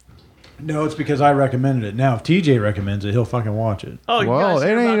 No, it's because I recommended it. Now, if TJ recommends it, he'll fucking watch it. Oh, you Well, guys it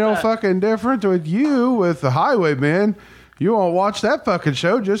hear ain't about no that? fucking different with you with the Highwaymen. You won't watch that fucking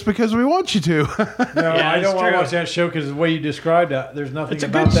show just because we want you to. No, Yeah, I it's don't want to true. watch that show because the way you described it, there's nothing It's a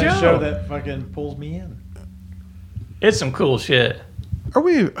about good that show. show that fucking pulls me in. It's some cool shit. Are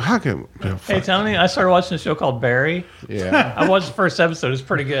we? How can? Hey, Tony, I started watching a show called Barry. Yeah, I watched the first episode. It's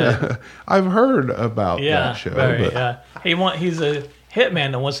pretty good. I've heard about Yeah, that show. Barry. but Yeah, he's a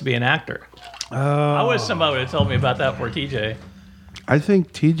hitman that wants to be an actor. I wish somebody would have told me about that for TJ. I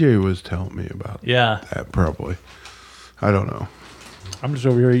think TJ was telling me about Yeah, that. Probably. I don't know. I'm just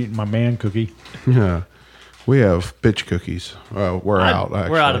over here eating my man cookie. Yeah, we have bitch cookies. We're out. Actually,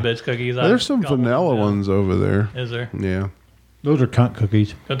 we're out of bitch cookies. There's some vanilla ones over there. Is there? Yeah. Those are cunt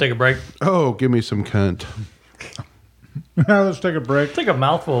cookies. Go take a break. Oh, give me some cunt. Now let's take a break. Take a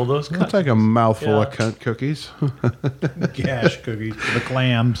mouthful of those. I'll take a mouthful of Yeah. cunt cookies. Gash cookies. The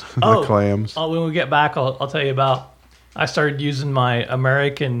clams. The clams. Oh, when we get back, I'll tell you about. I started using my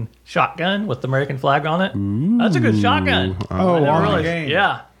American shotgun with the American flag on it. That's a good shotgun. Oh, I never on the realized- game.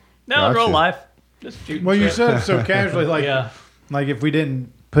 Yeah. No, in real Gotcha. life. Just shooting Well, you shit. said it so casually, like Yeah. like if we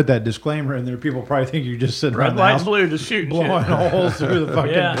didn't put that disclaimer in there, people probably think you're just sitting Red, around the white, house and blue, just shooting blowing shit. holes through the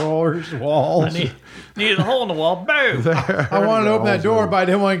fucking Yeah. drawers, walls. I needed a hole in the wall. Boom. I wanted to open that door, but I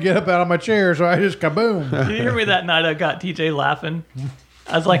didn't want to get up out of my chair, so I just kaboom. Did you hear me that night? I got TJ laughing.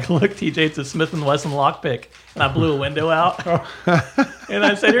 I was like, "Look, TJ, it's a Smith & Wesson lockpick," and I blew a window out. And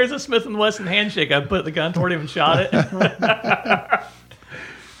I said, "Here's a Smith & Wesson handshake." I put the gun toward him and shot it.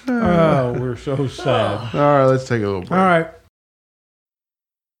 Oh, we're so sad. All right, let's take a little break. All right.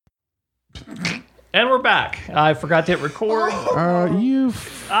 And we're back. I forgot to hit record. You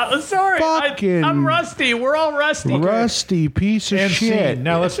Sorry, Fucking- I'm rusty. We're all rusty. rusty piece of And shit. scene.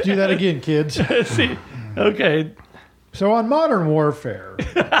 Now let's do that again, kids. See, okay. So on Modern Warfare,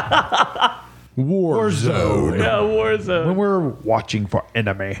 Warzone. Yeah, Warzone. when we're watching for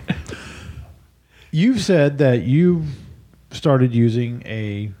enemy, you've said that you started using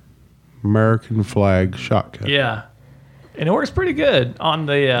a American flag shotgun. Yeah. And it works pretty good on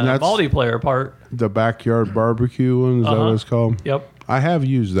the That's- multiplayer part. The backyard barbecue one, is that what it's called? Yep. I have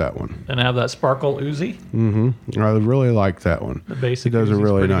used that one. And I have that Sparkle Uzi. I really like that one. The basic It does a Uzi's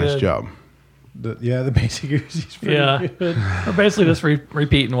really pretty nice good. job. The basic Uzi's pretty Yeah. good. We're basically just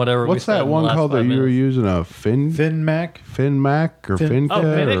repeating whatever What's we said that in the one last called 5 that you were minutes. using? A FinMac. FinMac or Fin- Finca Oh,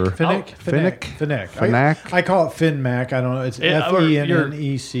 Finnick? or Finnick. Fnac? I call it FinMac. I don't know. It's Yeah, or you're-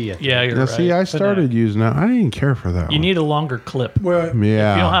 FENNEC. I think. Yeah, you're Now, right. see, I started using that. I didn't care for that. You one. need a longer clip. Well,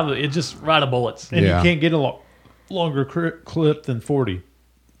 Yeah. If you don't have it, just right of bullets. and Yeah. you can't get a longer clip than 40.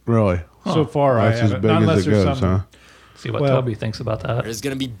 Really? So far, That's I as haven't. big Not unless as it there's goes, some- huh? See what Well- Toby thinks about that. There's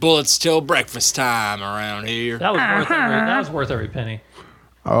gonna be bullets till breakfast time around here. That was worth every penny.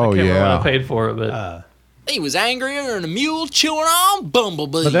 Oh, Can't remember what I yeah. paid for it, but He was angrier than a mule chewing on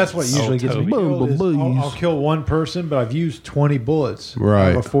bumblebees. But that's what usually gets me Toby. killed is Bumblebees. I'll kill one person, but I've used 20 bullets. I Right.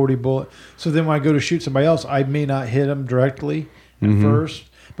 have a 40 bullet. So then when I go to shoot somebody else, I may not hit them directly at first.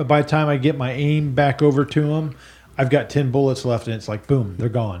 But by the time I get my aim back over to them, I've got 10 bullets left, and it's like, boom, they're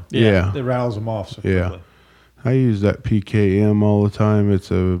gone. Yeah. It rattles them off so Yeah. quickly. I use that PKM all the time.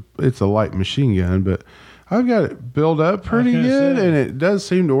 It's a light machine gun, but I've got it built up pretty gonna good, say. and it does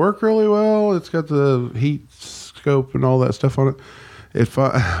seem to work really well. It's got the heat scope and all that stuff on it. I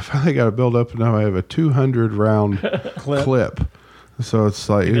finally got it built up, and now I have a 200 round clip. So it's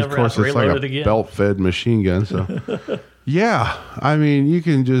like, You of never course, have to it's like reload it a again. belt-fed machine gun. So, yeah, I mean, you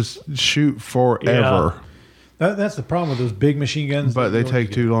can just shoot forever, That's the problem with those big machine guns. but they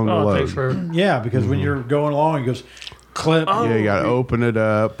take too long to oh, it load. takes for. Yeah, because when you're going along, it goes clip, Yeah, you got to open it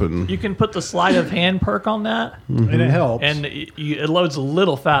up, and You can put the sleight of hand perk on that, and it helps. and it loads a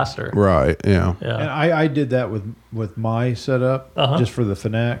little faster. right, yeah. And Yeah. I did that with my setup Uh-huh. just for the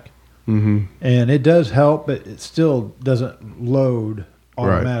Fnac, and it does help, but it still doesn't load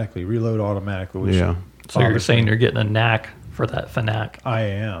automatically, reload automatically. Which Yeah. So you're bothers saying me. you're getting a knack for that Fnac. I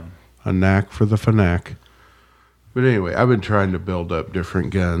am. A knack for the Fnac. But anyway, I've been trying to build up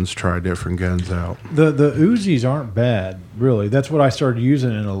different guns, try different guns out. The Uzis aren't bad, really. That's what I started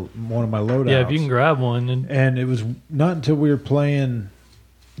using in one of my loadouts. Yeah, if you can grab one, And it was not until we were playing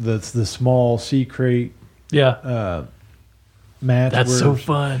the small C crate yeah, match. that's where so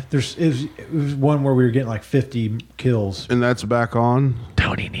fun. it was one where we were getting like 50 kills. And that's back on?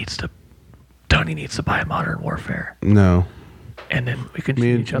 Tony needs to buy Modern Warfare, No. and then we can Me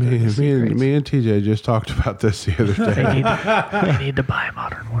shoot and, each other. me, in the me, secrets. and, me and TJ just talked about this the other They day. need to buy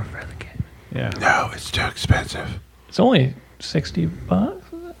Modern Warfare the game. Yeah. No, it's too expensive. It's only $60.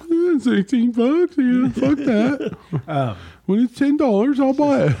 16 bucks? Yeah, fuck that. When it's $10, I'll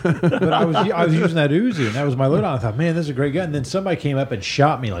buy it. But I was using that Uzi, and that was my loadout. I thought, man, this is a great gun. And then somebody came up and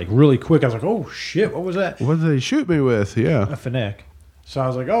shot me like really quick. I was like, oh shit, what was that? What did they shoot me with? A Yeah. Fnac. So I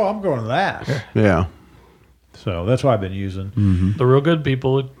was like, oh, I'm going to that. Yeah. So that's what I've been using. The real good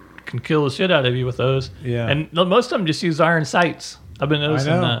people can kill the shit out of you with those. Yeah. And most of them just use iron sights. I've been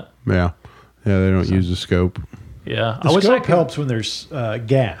noticing know. that. Yeah. Yeah, they don't use the scope. Yeah. The I wish I scope could helps when there's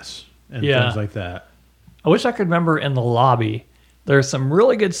gas and Yeah. things like that. I wish I could remember in the lobby. There's some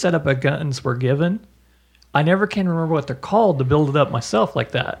really good setup of guns were given. I never can remember what they're called to build it up myself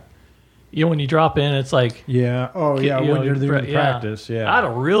like that. You know, when you drop in, it's like Yeah. Oh, yeah. you know, When you're doing yeah. practice. Yeah. I had a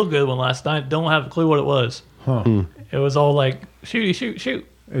real good one last night. Don't have a clue what it was. Huh. It was all like shooty, shoot.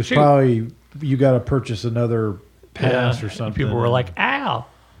 It's shoot. probably you got to purchase another pass Yeah. or something. People were like, "Ow,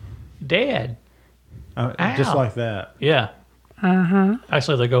 dead." just Ow. like that. Yeah.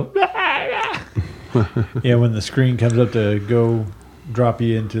 Actually, they go. Yeah, when the screen comes up to go drop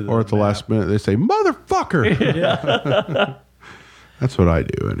you into the Or at the map. last minute, they say, motherfucker. That's what I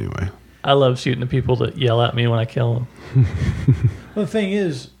do anyway. I love shooting the people that yell at me when I kill them. Well, the thing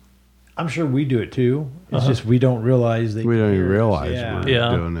is, I'm sure we do it too. It's just we don't realize that We don't even realize Yeah. we're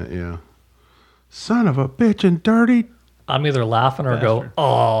Yeah. doing it. Yeah. Son of a bitch and dirty. I'm either laughing or go,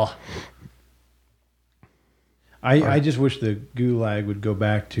 "Oh, I just wish the Gulag would go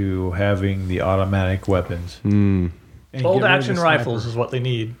back to having the automatic weapons. And get bolt rid of action the rifles sniper. is what they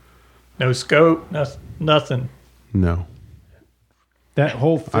need. No scope, nothing." No. That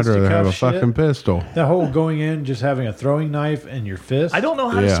whole I'd rather have a fisticuff shit, fucking pistol. that whole going in, just having a throwing knife and your fist. I don't know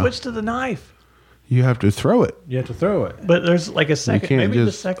how to Yeah. switch to the knife, You have to throw it. You have to throw it. but there's like a You second. can't maybe the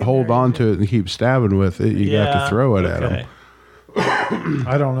just second hold on to it and keep stabbing with it. You have to throw it at them.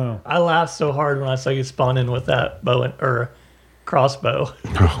 I don't know. I laughed so hard when I saw you spawn in with that crossbow.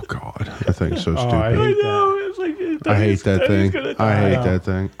 Oh, God. That thing's so stupid. I hate that. It's like, I hate that thing. I hate that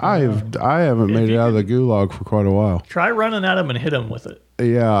thing. I haven't made it out of the gulag for quite a while. Try running at him and hit him with it.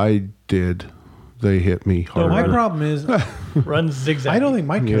 Yeah, I did. They hit me hard. My problem is, Run zigzag. I don't think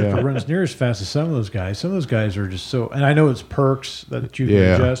my character Yeah. runs near as fast as some of those guys. Some of those guys are just so, and I know it's perks that you can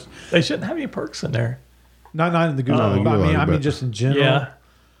Yeah. adjust. They shouldn't have any perks in there. Not in the gulag. Not in the I gulag, mean but- just in general. Yeah.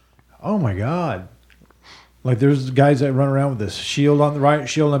 Oh my God. Like there's guys that run around with this shield on the right,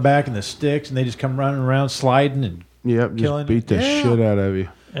 shield on the back, and the sticks, and they just come running around sliding and Yep, Killing just beat the it. shit out of you.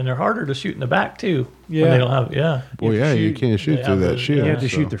 And they're harder to shoot in the back too. Yeah. When they don't have, yeah. Well, have to yeah, you shoot- can't shoot they through have that the- shield. you have to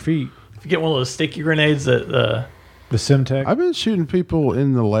so. shoot their feet. If you get one of those sticky grenades that The Simtech. I've been shooting people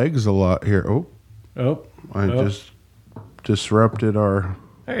in the legs a lot here. Oh, Oh, I Oh. just disrupted our.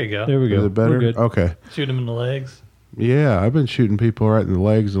 there you go. there we go. Is it better? We're good. Okay. Shoot them in the legs. Yeah, I've been shooting people right in the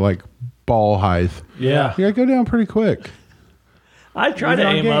legs like ball height. Yeah. Yeah, go down pretty quick. I try Even to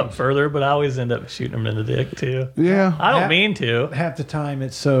on aim up games. further, but I always end up shooting them in the dick too. Yeah. I don't Ha- mean to. Half the time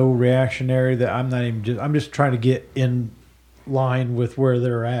it's so reactionary that I'm just trying to get in line with where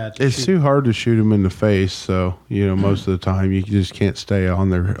they're at. It's Shoot. too hard to shoot them in the face, so most of the time you just can't stay on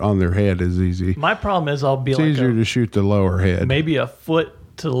their head as easy. My problem is I'll be It's like easier to shoot the lower head. maybe a foot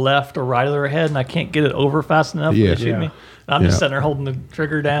to the left or right of their head, and I can't get it over fast enough Yeah. to shoot Yeah. me. And I'm just Yeah. sitting there holding the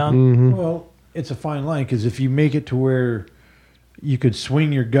trigger down. Well, it's a fine line because if you make it to where you could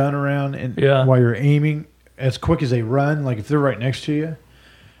swing your gun around and Yeah. while you're aiming as quick as they run, like if they're right next to you,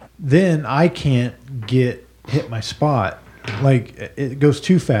 then I can't hit my spot. Like it goes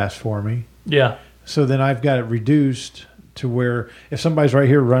too fast for me. Yeah. So then I've got it reduced to where if somebody's right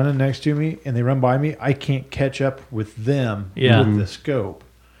here running next to me and they run by me, I can't catch up with them Yeah. with the scope.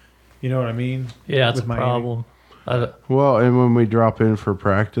 You know what I mean? Yeah, it's With a my problem. Well, and when we drop in for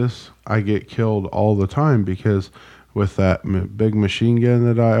practice, I get killed all the time because with that big machine gun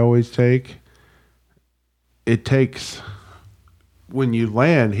that I always take, it takes when you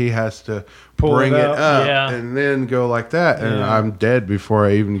land, he has to Pull bring it it up. up Yeah. and then go like that, and Yeah. I'm dead before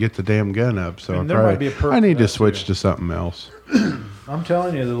I even get the damn gun up. So And I there might be a perk I need for to that, switch too. to something else. I'm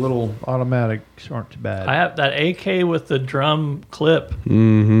telling you, the little automatics aren't too bad. I have that AK with the drum clip.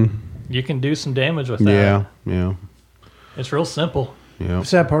 Mm-hmm. You can do some damage with that. Yeah, yeah, It's real simple. yeah. The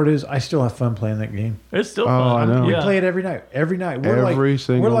sad part is I still have fun playing that game. It's still Oh, fun. I know. We Yeah. play it every night. Every night. Every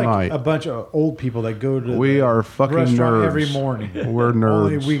single we're like night. a bunch of old people that go to We the are fucking restaurant nerds. every morning. We're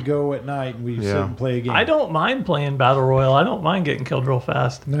Only nerds. we go at night and we sit Yeah. and play a game. I don't mind playing Battle Royale. I don't mind getting killed real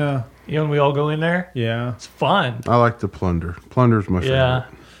fast. No. You know, when we all go in there, Yeah. it's fun. I like the plunder. Plunder's my favorite. Yeah.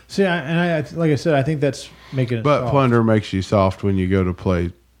 See, like I said, I think that's making it But soft. plunder makes you soft when you go to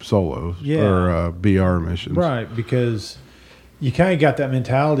play solos Yeah. or BR missions. Right, because you kind of got that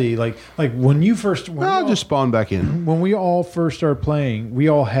mentality. Like when you first, I'll just spawn back in. when we all first started playing, we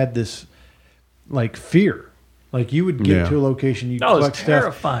all had this like fear. Like you would get Yeah. to a location, you No, it's collect stuff,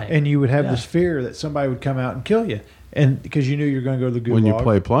 terrifying. and you would have Yeah. this fear that somebody would come out and kill you, and because you knew you're going to go to the gulag. When you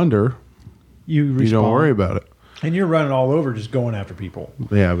play plunder, you you don't respawn, worry about it. and you're running all over just going after people.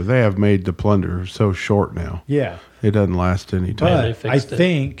 Yeah, but they have made the plunder so short now. Yeah, It doesn't last any time. Yeah, they but I fixed it.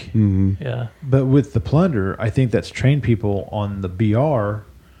 think, Yeah. but with the plunder, I think that's trained people on the BR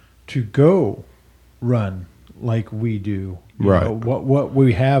to go run like we do. You Right. know, what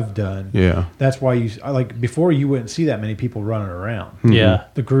we have done. Yeah. That's why like before you wouldn't see that many people running around. Yeah.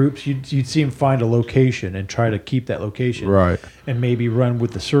 The groups you'd see them find a location and try to keep that location. Right. And maybe run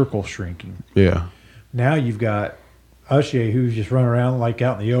with the circle shrinking. Yeah. Now you've got Ushe who's just running around like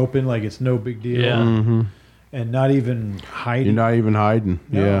out in the open like it's no big deal. Yeah. And not even hiding. You're not even hiding.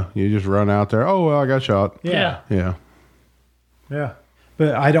 No. Yeah. You just run out there. Oh, well, I got shot. Yeah. Yeah. Yeah.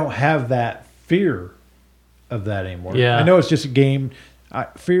 But I don't have that fear of that anymore. Yeah. I know it's just a game.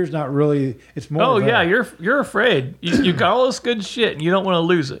 Fear's not really. It's more. Oh of a- yeah, you're afraid. You got all this good shit, and you don't want to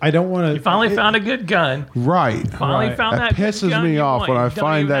lose it. I don't want to. You finally found a good gun. Right. Finally Right. found That that good pisses gun me you off want. when I You don't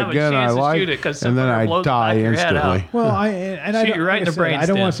find even that have a gun I chance to like, shoot it 'cause and then somebody I blows the die back of your head out. instantly. Well, I Shoot don't, you right like in the I said, I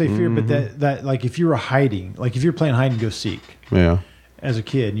don't brainstem. want to say fear, Mm-hmm. but that like if you were hiding, like if you're playing hide and go seek Yeah. as a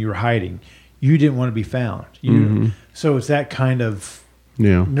kid and you were hiding, you didn't want to be found. So it's that kind of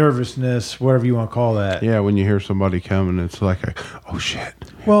Yeah. nervousness, whatever you want to call that. Yeah. When you hear somebody coming, it's like, oh shit.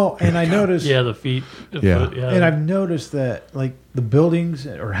 Well, and I noticed. Yeah, the feet. The Yeah. foot, yeah. And I've noticed that like the buildings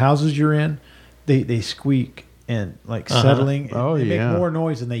or houses you're in, they squeak and like settling. And Oh, they yeah. make more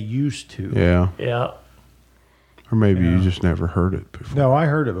noise than they used to. Yeah. yeah. Or maybe you just never heard it before. No, I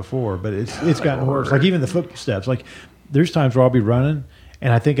heard it before, but it's gotten worse. Like even the footsteps. Like there's times where I'll be running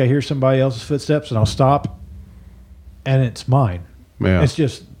and I think I hear somebody else's footsteps and I'll stop, and it's mine. Yeah. It's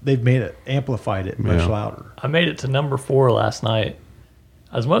just they've made it amplified it much Yeah. louder. I made it to number 4 last night.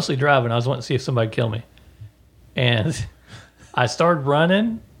 I was mostly driving. I was wanting to see if somebody would kill me, and I started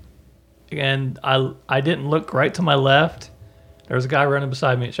running, and I didn't look right to my left. There was a guy running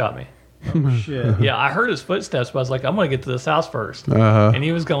beside me and shot me. Shit. Yeah, I heard his footsteps, but I was like, I'm going to get to this house first. Uh-huh. And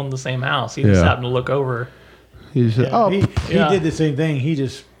he was going to the same house. He just Yeah. happened to look over. He said, oh, He Yeah. did the same thing. He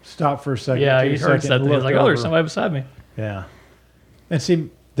just Stop for a second. Yeah, take he a heard second, something. He's look like, oh, there's over. somebody beside me. Yeah. And see,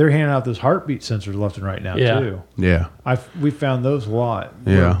 they're handing out those heartbeat sensors left and right now, Yeah. too. Yeah. We found those a lot.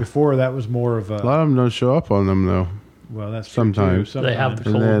 Yeah. Where before, that was more of A lot of them don't show up on them, though. well, that's true, sometimes. too. They have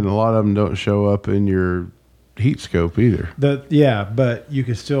the And then a lot of them don't show up in your heat scope either. Yeah, but you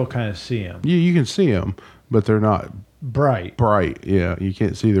can still kind of see them. You can see them, but they're not Bright. bright. Yeah, you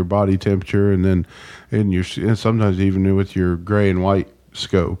can't see their body temperature, and then and sometimes even with your gray and white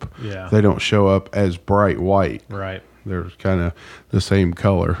scope, Yeah. they don't show up as bright white. Right. They're kind of the same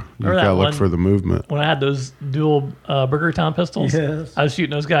color. You Remember that gotta look one- for the movement. When I had those dual Burger Town pistols, Yes. I was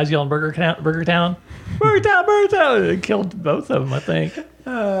shooting those guys yelling Burger Town, Burger Town, Burger Town, Burger Town. It killed both of them, I think.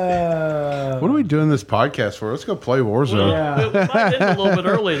 What are we doing this podcast for? Let's go play Warzone. Yeah. We might end a little bit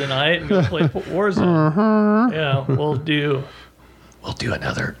early tonight and go play Warzone. Yeah, we'll do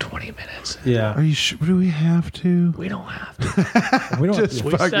another 20 minutes. Yeah. Are you sure? Do we have to? We don't have to. We don't Just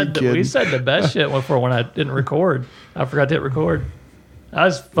We fucking said, kidding. we said the best shit before when I didn't record. I forgot to hit record. That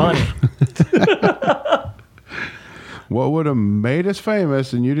was funny. What would have made us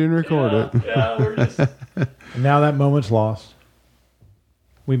famous and you didn't record it? Yeah, we're just. now that moment's lost.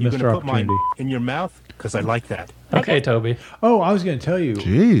 We You're missed gonna our put mine opportunity. in your mouth because I like that. Okay, Toby. Oh, I was going to tell you.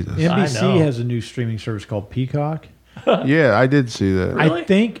 Jesus. I know. NBC has a new streaming service called Peacock. Yeah, I did see that. Really? I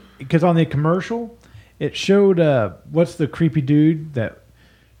think because on the commercial, it showed what's the creepy dude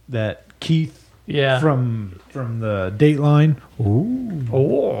that Keith Yeah. from the Dateline. Ooh,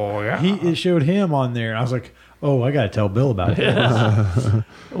 Oh, yeah. it showed him on there. I was like, oh, I got to tell Bill about that.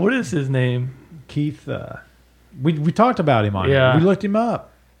 What is his name? Keith. We talked about him on Yeah. it. We looked him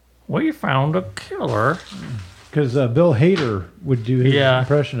up We found a killer. because Bill Hader would do his Yeah.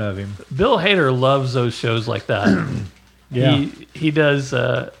 impression of him. Bill Hader loves those shows like that. Yeah. He does.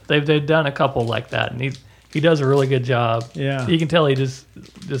 They've done a couple like that, and he does a really good job. Yeah. You can tell he just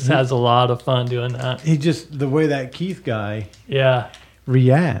has a lot of fun doing that. He just the way that Keith guy Yeah.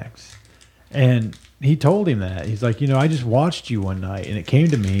 reacts. And he told him that. He's like, I just watched you one night and it came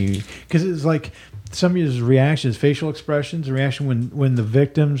to me because it's like some of his reactions, facial expressions, the reaction when the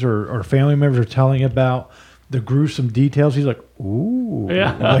victims or family members are telling about the gruesome details. He's like, ooh.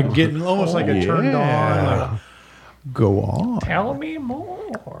 Yeah. Like getting almost like a turned on. Like, go on. Tell me more.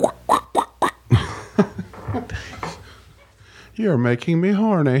 You're making me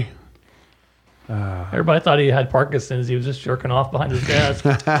horny. Everybody thought he had Parkinson's. He was just jerking off behind his desk.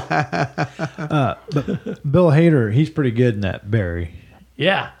 Bill Hader, he's pretty good in that Barry.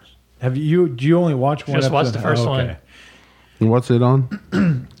 Yeah. Do you only watch one Just episode? watched the first Oh, one. And what's it on?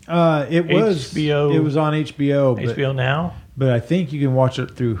 It was HBO. It was on HBO, HBO Now. but I think you can watch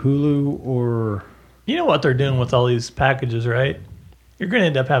it through Hulu or You know what they're doing with all these packages, right? You're going to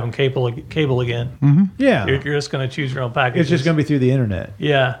end up having cable again. yeah. You're just going to choose your own package. It's just going to be through the internet.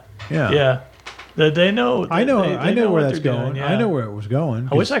 Yeah. Yeah. Yeah. They know. I know. They I know where what that's they're going. doing, I know where it was going.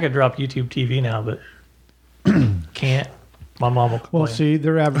 I wish I could drop YouTube TV now, but can't. My mom will complain. Well, see,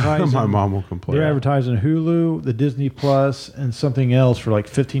 they're advertising. My mom will complain. They're advertising Hulu, the Disney Plus, and something else for like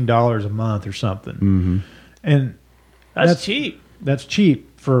 $15 a month or something. Mm-hmm. And that's cheap. That's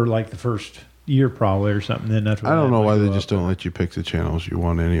cheap for like the first year probably or something. Then that's. I don't know why they go just up. don't let you pick the channels you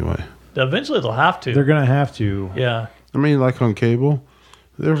want anyway. Eventually, they'll have to. They're going to have to. Yeah. I mean, like on cable,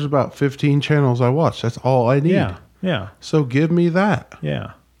 there's about 15 channels I watch. That's all I need. Yeah. Yeah. So give me that.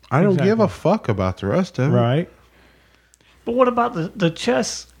 Yeah. I don't give Exactly. a fuck about the rest of it. Right. But what about the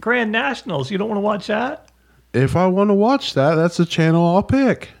chess Grand Nationals? You don't want to watch that? If I want to watch that, that's a channel I'll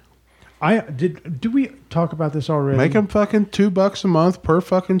pick. Did we talk about this already? Make them fucking $2 a month per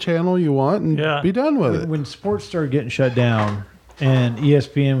fucking channel you want and Yeah. be done with it. When sports started getting shut down and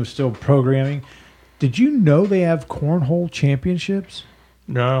ESPN was still programming, did you know they have cornhole championships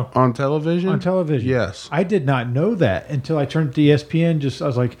No. On television? on television? Yes. I did not know that until I turned to ESPN. I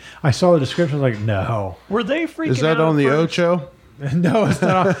was like, I saw the description. I was like, no, Were they freaking Is that out on the first? Ocho? no, it's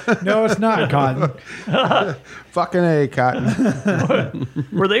not. No, it's not, Cotton. Fucking A, Cotton.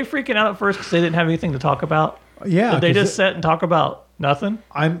 Were they freaking out at first because they didn't have anything to talk about? Yeah, Did they 'cause just sit and talk about nothing?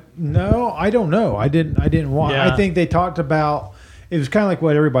 I don't know. I didn't want. Yeah. I think they talked about. It was kind of like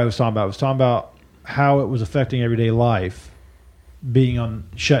what everybody was talking about. It was talking about how it was affecting everyday life, being on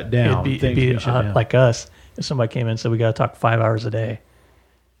shut down. It'd things be being shut down. like us. If somebody came in and said we got to talk 5 hours a day.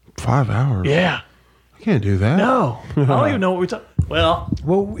 5 hours? Yeah. I can't do that. No. I don't even know what we talk. Well,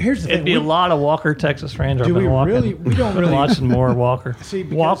 Well, here's the thing. it'd be a lot of Walker, Texas Ranger. Do I've been we walking. really- we don't I've been really- watching more Walker. See,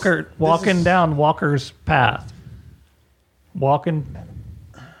 because this walking is- down Walker's path. Walking.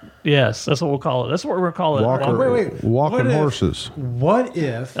 Yes, that's what we'll call it. That's what we're going to call it. Walker, Wait. walking What if- horses. What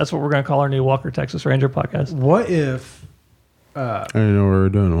if? That's what we're going to call our new Walker Texas Ranger podcast. What if I didn't know we were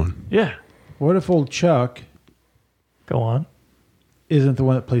doing one. Yeah. What if old Chuck Go on. isn't the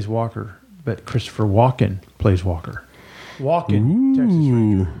one that plays Walker, but Christopher Walken plays Walker? Walken, Texas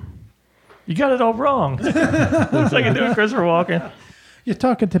Ranger. You got it all wrong. It's like doing Christopher Walken. You're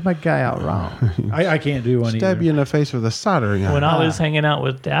talking to my guy out wrong. I can't do one Stab either. you in the face with a soldering iron. When I was hanging out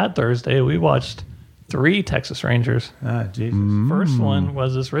with Dad Thursday, we watched 3 Texas Rangers. Ah, Jesus. First one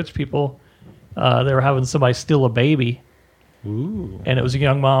was this rich people. They were having somebody steal a baby. Ooh. And it was a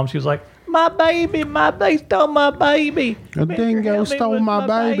young mom. She was like, they stole my baby. A dingo Help me stole with my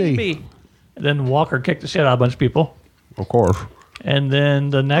baby. And then Walker kicked the shit out of a bunch of people. Of course. And then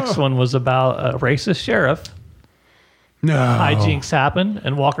the next one was about a racist sheriff. No. Hijinks happened,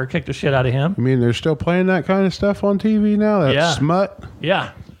 and Walker kicked the shit out of him. I mean, they're still playing that kind of stuff on TV now? That Yeah. smut?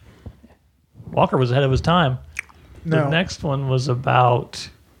 Yeah. Walker was ahead of his time. The No. next one was about...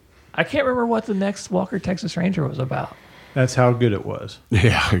 I can't remember what the next Walker Texas Ranger was about. That's how good it was.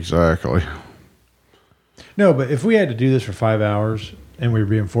 Yeah, exactly. No, but if we had to do this for 5 hours and we were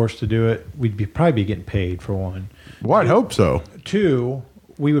being forced to do it, we'd probably be getting paid, for one. Well, I'd hope so. 2,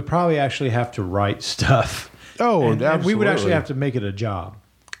 we would probably actually have to write stuff. Oh, And we would actually absolutely. have to make it a job.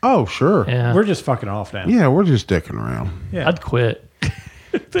 Oh, sure. Yeah. We're just fucking off now. Yeah, we're just dicking around. Yeah. I'd quit.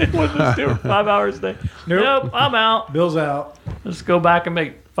 They wouldn't just do 5 hours a day. Nope, I'm out. Bill's out. Let's go back and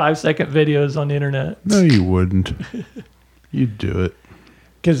make 5-second videos on the internet. No, you wouldn't. You'd do it.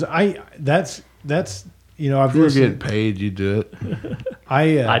 Because that's you know, I've If you were getting listened. paid, you'd do it.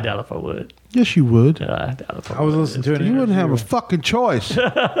 I doubt if I would. Yes, you would. I doubt if I would. I was listening to an You wouldn't have a interview. fucking choice.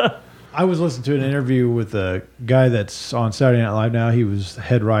 I was listening to an interview with a guy that's on Saturday Night Live now. He was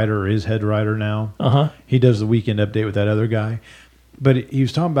head writer, or is head writer now. Uh-huh. He does the weekend update with that other guy. But he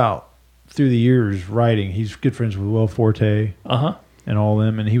was talking about through the years writing. He's good friends with Will Forte Uh-huh. and all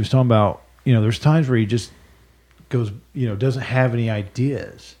them. And he was talking about, you know, there's times where he just goes, you know, doesn't have any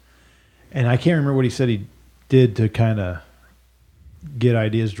ideas. And I can't remember what he said he did to kind of get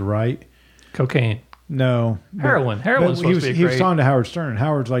ideas to write. Cocaine. No. Heroin. Heroin's But he supposed was, to be he was great. talking to Howard Stern.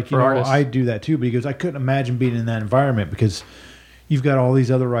 Howard's like, you For know, artists. I do that too, but he goes, I couldn't imagine being in that environment because you've got all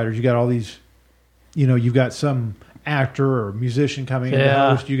these other writers. You got all these, you know, you've got some actor or musician coming in to Yeah.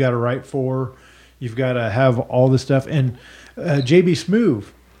 host you got to write for. You've got to have all this stuff. And JB Smoove,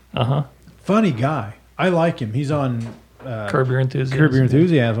 Uh-huh. funny guy. I like him. He's on Curb Your Enthusiasm. Curb Your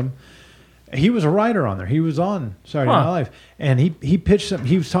Enthusiasm. He was a writer on there. He was on Saturday Night Huh. Live, and he pitched some.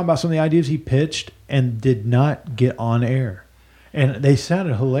 He was talking about some of the ideas he pitched and did not get on air, and they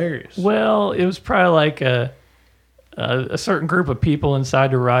sounded hilarious. Well, it was probably like a certain group of people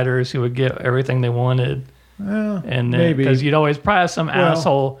inside the writers who would get everything they wanted. Well, And maybe because you'd always probably have some Well-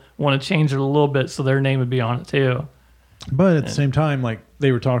 asshole want to change it a little bit so their name would be on it too. but at the same time, like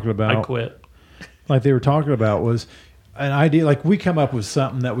they were talking I about, quit. like they were talking about was an idea. Like we come up with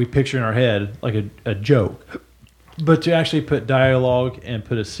something that we picture in our head, like a joke, but to actually put dialogue and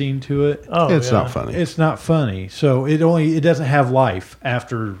put a scene to it, Oh, It's yeah. not funny. it's not funny. So it doesn't have life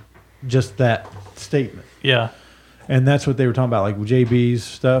after just that statement. Yeah. And that's what they were talking about, like with JB's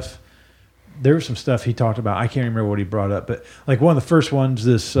stuff. There was some stuff he talked about. I can't remember what he brought up, but like one of the first ones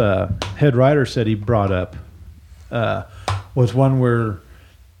this head writer said he brought up was one where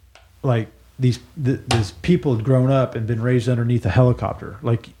like these people had grown up and been raised underneath a helicopter.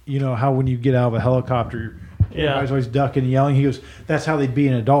 Like, you know how when you get out of a helicopter, Yeah. everybody's always ducking and yelling. He goes, that's how they'd be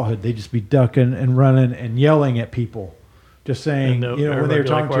in adulthood. They'd just be ducking and running and yelling at people. Just saying, And you know, when they were everybody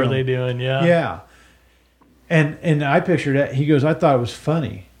talking like, to what are them. they doing? Yeah. Yeah. And I pictured that. He goes, I thought it was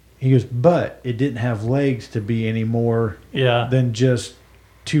funny. He goes, but it didn't have legs to be any more Yeah. than just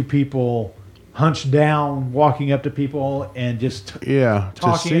two people hunched down, walking up to people and just Yeah, to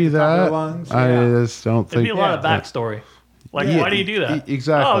Talking see at the top of their that, lungs, I yeah. just don't There'd think be a lot of that- backstory. Like, Yeah. why do you do that?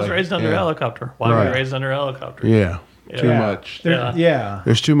 Exactly. Oh, I was raised under a Yeah. helicopter. Why were Right. you raised under a helicopter? Yeah, too Yeah. much. There- yeah.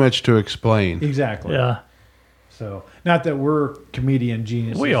 There's too much to explain. Exactly. Yeah. So, not that we're comedian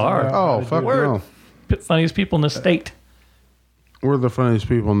geniuses. We are. We know how Oh, to fuck do it. We're no. funniest people in the state. We're the funniest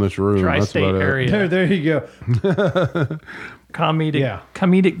people in this room. That's Tri-state about it. area. There you go.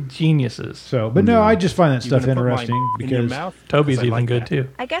 Comedic geniuses. So, but no, I just find that You stuff gonna put my interesting in your because, mouth? Toby's 'Cause I even like good that. too.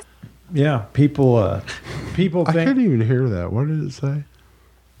 I guess yeah, people I think couldn't even hear that. What did it say?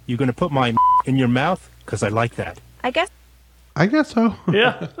 You gonna put my in your mouth? Because I like that. I guess I guess so.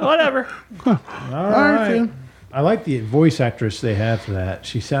 Yeah, whatever. All right, right. then. I like the voice actress they have for that.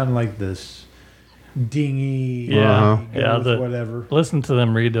 She sounded like this dingy, Yeah, girl with the whatever. Listen to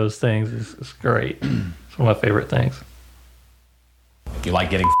them read those things. It's great. It's one of my favorite things. You like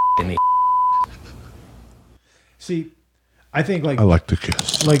getting in the See, I think I like to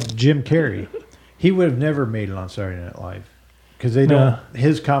kiss. like Jim Carrey, he would have never made it on Saturday Night Live. because they don't.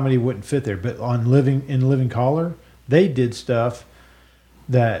 His comedy wouldn't fit there. But on Living Color, they did stuff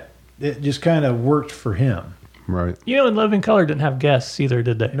that it just kind of worked for him. Right. You know, and Living Color didn't have guests either,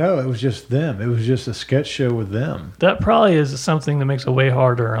 did they? No, it was just them. It was just a sketch show with them. That probably is something that makes it way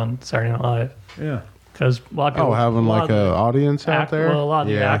harder on Saturday Night Live. Yeah. Because a lot of people, having like an audience out there? Well, a lot of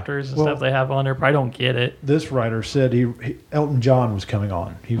the Yeah. actors and stuff they have on there probably don't get it. This writer said Elton John was coming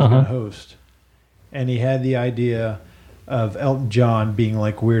on. He was going to host. And he had the idea of Elton John being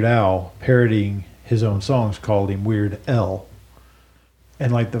like Weird Al, parodying his own songs, called him Weird L.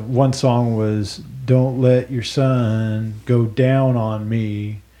 And like the one song was "Don't Let Your Sun Go Down on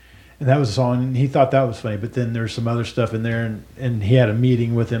Me," and that was a song. And he thought that was funny, but then there's some other stuff in there, and he had a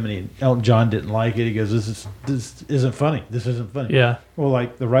meeting with him, and Elton John didn't like it. He goes, "This isn't funny. This isn't funny." Yeah. Well,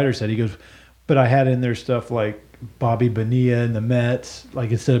 like the writer said, he goes, "But I had in there stuff like Bobby Bonilla and the Mets, like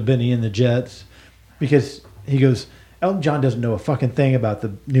instead of Benny and the Jets, because he goes." Elton John doesn't know a fucking thing about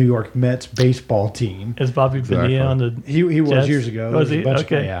the New York Mets baseball team. Is Bobby Bonilla on the He was Jets? years ago. Was There he? a bunch of-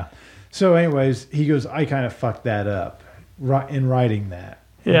 Okay. yeah. So, anyways, he goes, I kind of fucked that up in writing that.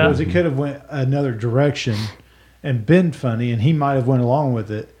 Yeah. Because it could have went another direction and been funny, and he might have went along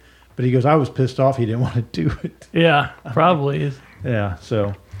with it. But he goes, I was pissed off. He didn't want to do it. Yeah, probably is. Yeah.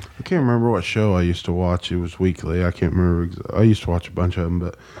 So, I can't remember what show I used to watch. It was weekly. I can't remember. I used to watch a bunch of them,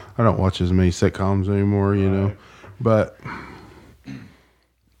 but I don't watch as many sitcoms anymore, you know. But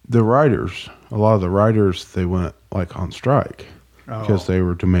the writers, a lot of the writers, they went like on strike because they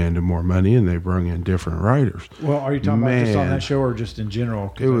were demanding more money, and they brought in different writers. well, are you talking about just on Man. that show or just in general?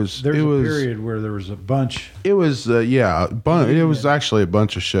 'Cause It was- There's it a was- period where there was a bunch. It was it was actually a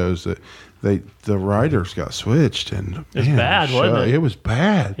bunch of shows that the writers got switched, and It's bad, wasn't it? It was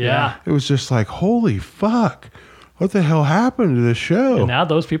bad. Yeah. It was just like, holy fuck, what the hell happened to this show? And now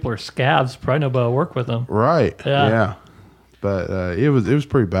those people are scabs. Probably nobody will work with them. Right. Yeah. Yeah. But it was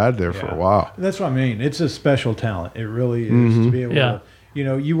pretty bad there for a while. That's what I mean. It's a special talent. It really is to be able Yeah.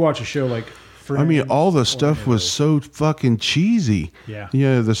 to, you watch a show like I mean, all the Friends stuff or, was so fucking cheesy. Yeah. You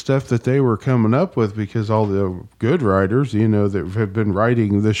know, the stuff that they were coming up with, because all the good writers, you know, that have been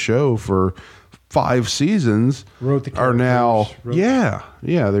writing this show for 5 seasons Wrote the are now, characters,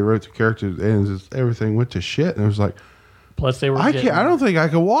 they wrote the characters, and everything went to shit. And it was like, Plus, they were I getting, don't think I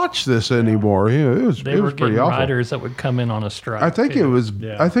can watch this anymore. You know, it was they were pretty getting awful. writers that would come in on a strike. I think too. it was.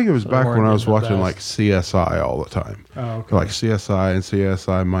 Yeah. I think it was So back they when I weren't was getting the watching like best. CSI all the time. Oh, okay. Like CSI and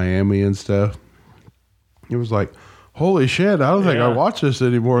CSI Miami and stuff. It was like, holy shit! I don't think I Yeah. watch this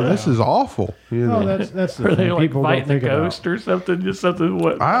anymore. This is awful. You know? Oh, that's the Are they thing like people don't fighting a think about. ghost or something? Just something.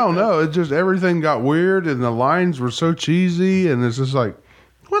 What? I don't know. It just everything got weird, and the lines were so cheesy, and it's just like,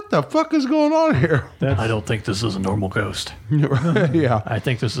 what the fuck is going on here? I don't think this is a normal ghost. Yeah. I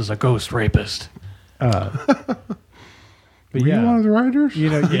think this is a ghost rapist. But Were you one yeah, of the writers? you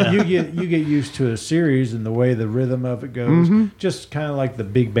get used to a series and the way the rhythm of it goes. Just kind of like the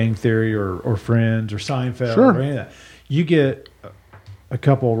Big Bang Theory or Friends or Seinfeld Sure. or any of that. You get a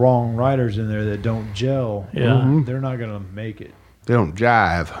couple wrong writers in there that don't gel. Yeah. They're not going to make it. They don't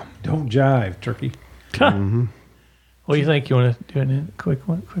jive. Don't jive, turkey. What do you think? You want to do a quick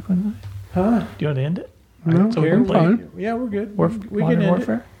one? Huh? Do you want to end it? No, So we I'm can play fine. Yeah, we're good. We can can end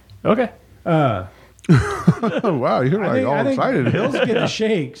warfare. Okay. it. Uh, Oh, wow, you're like all excited. Bill's getting the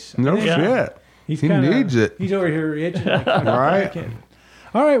shakes. No Yeah. shit. He needs it. He's over here itching. Like, Right?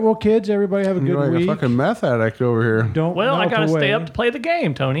 All right, well, kids, everybody have a good You're like week. a fucking meth addict over here. Don't Well, I melt got to away. stay up to play the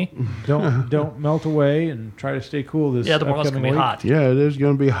game, Tony. Don't melt away and try to stay cool this Yeah, the world's upcoming going to be week. hot. Yeah, it is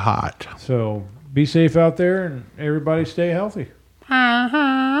going to be hot. So be safe out there and everybody stay healthy.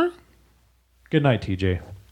 Good night, TJ.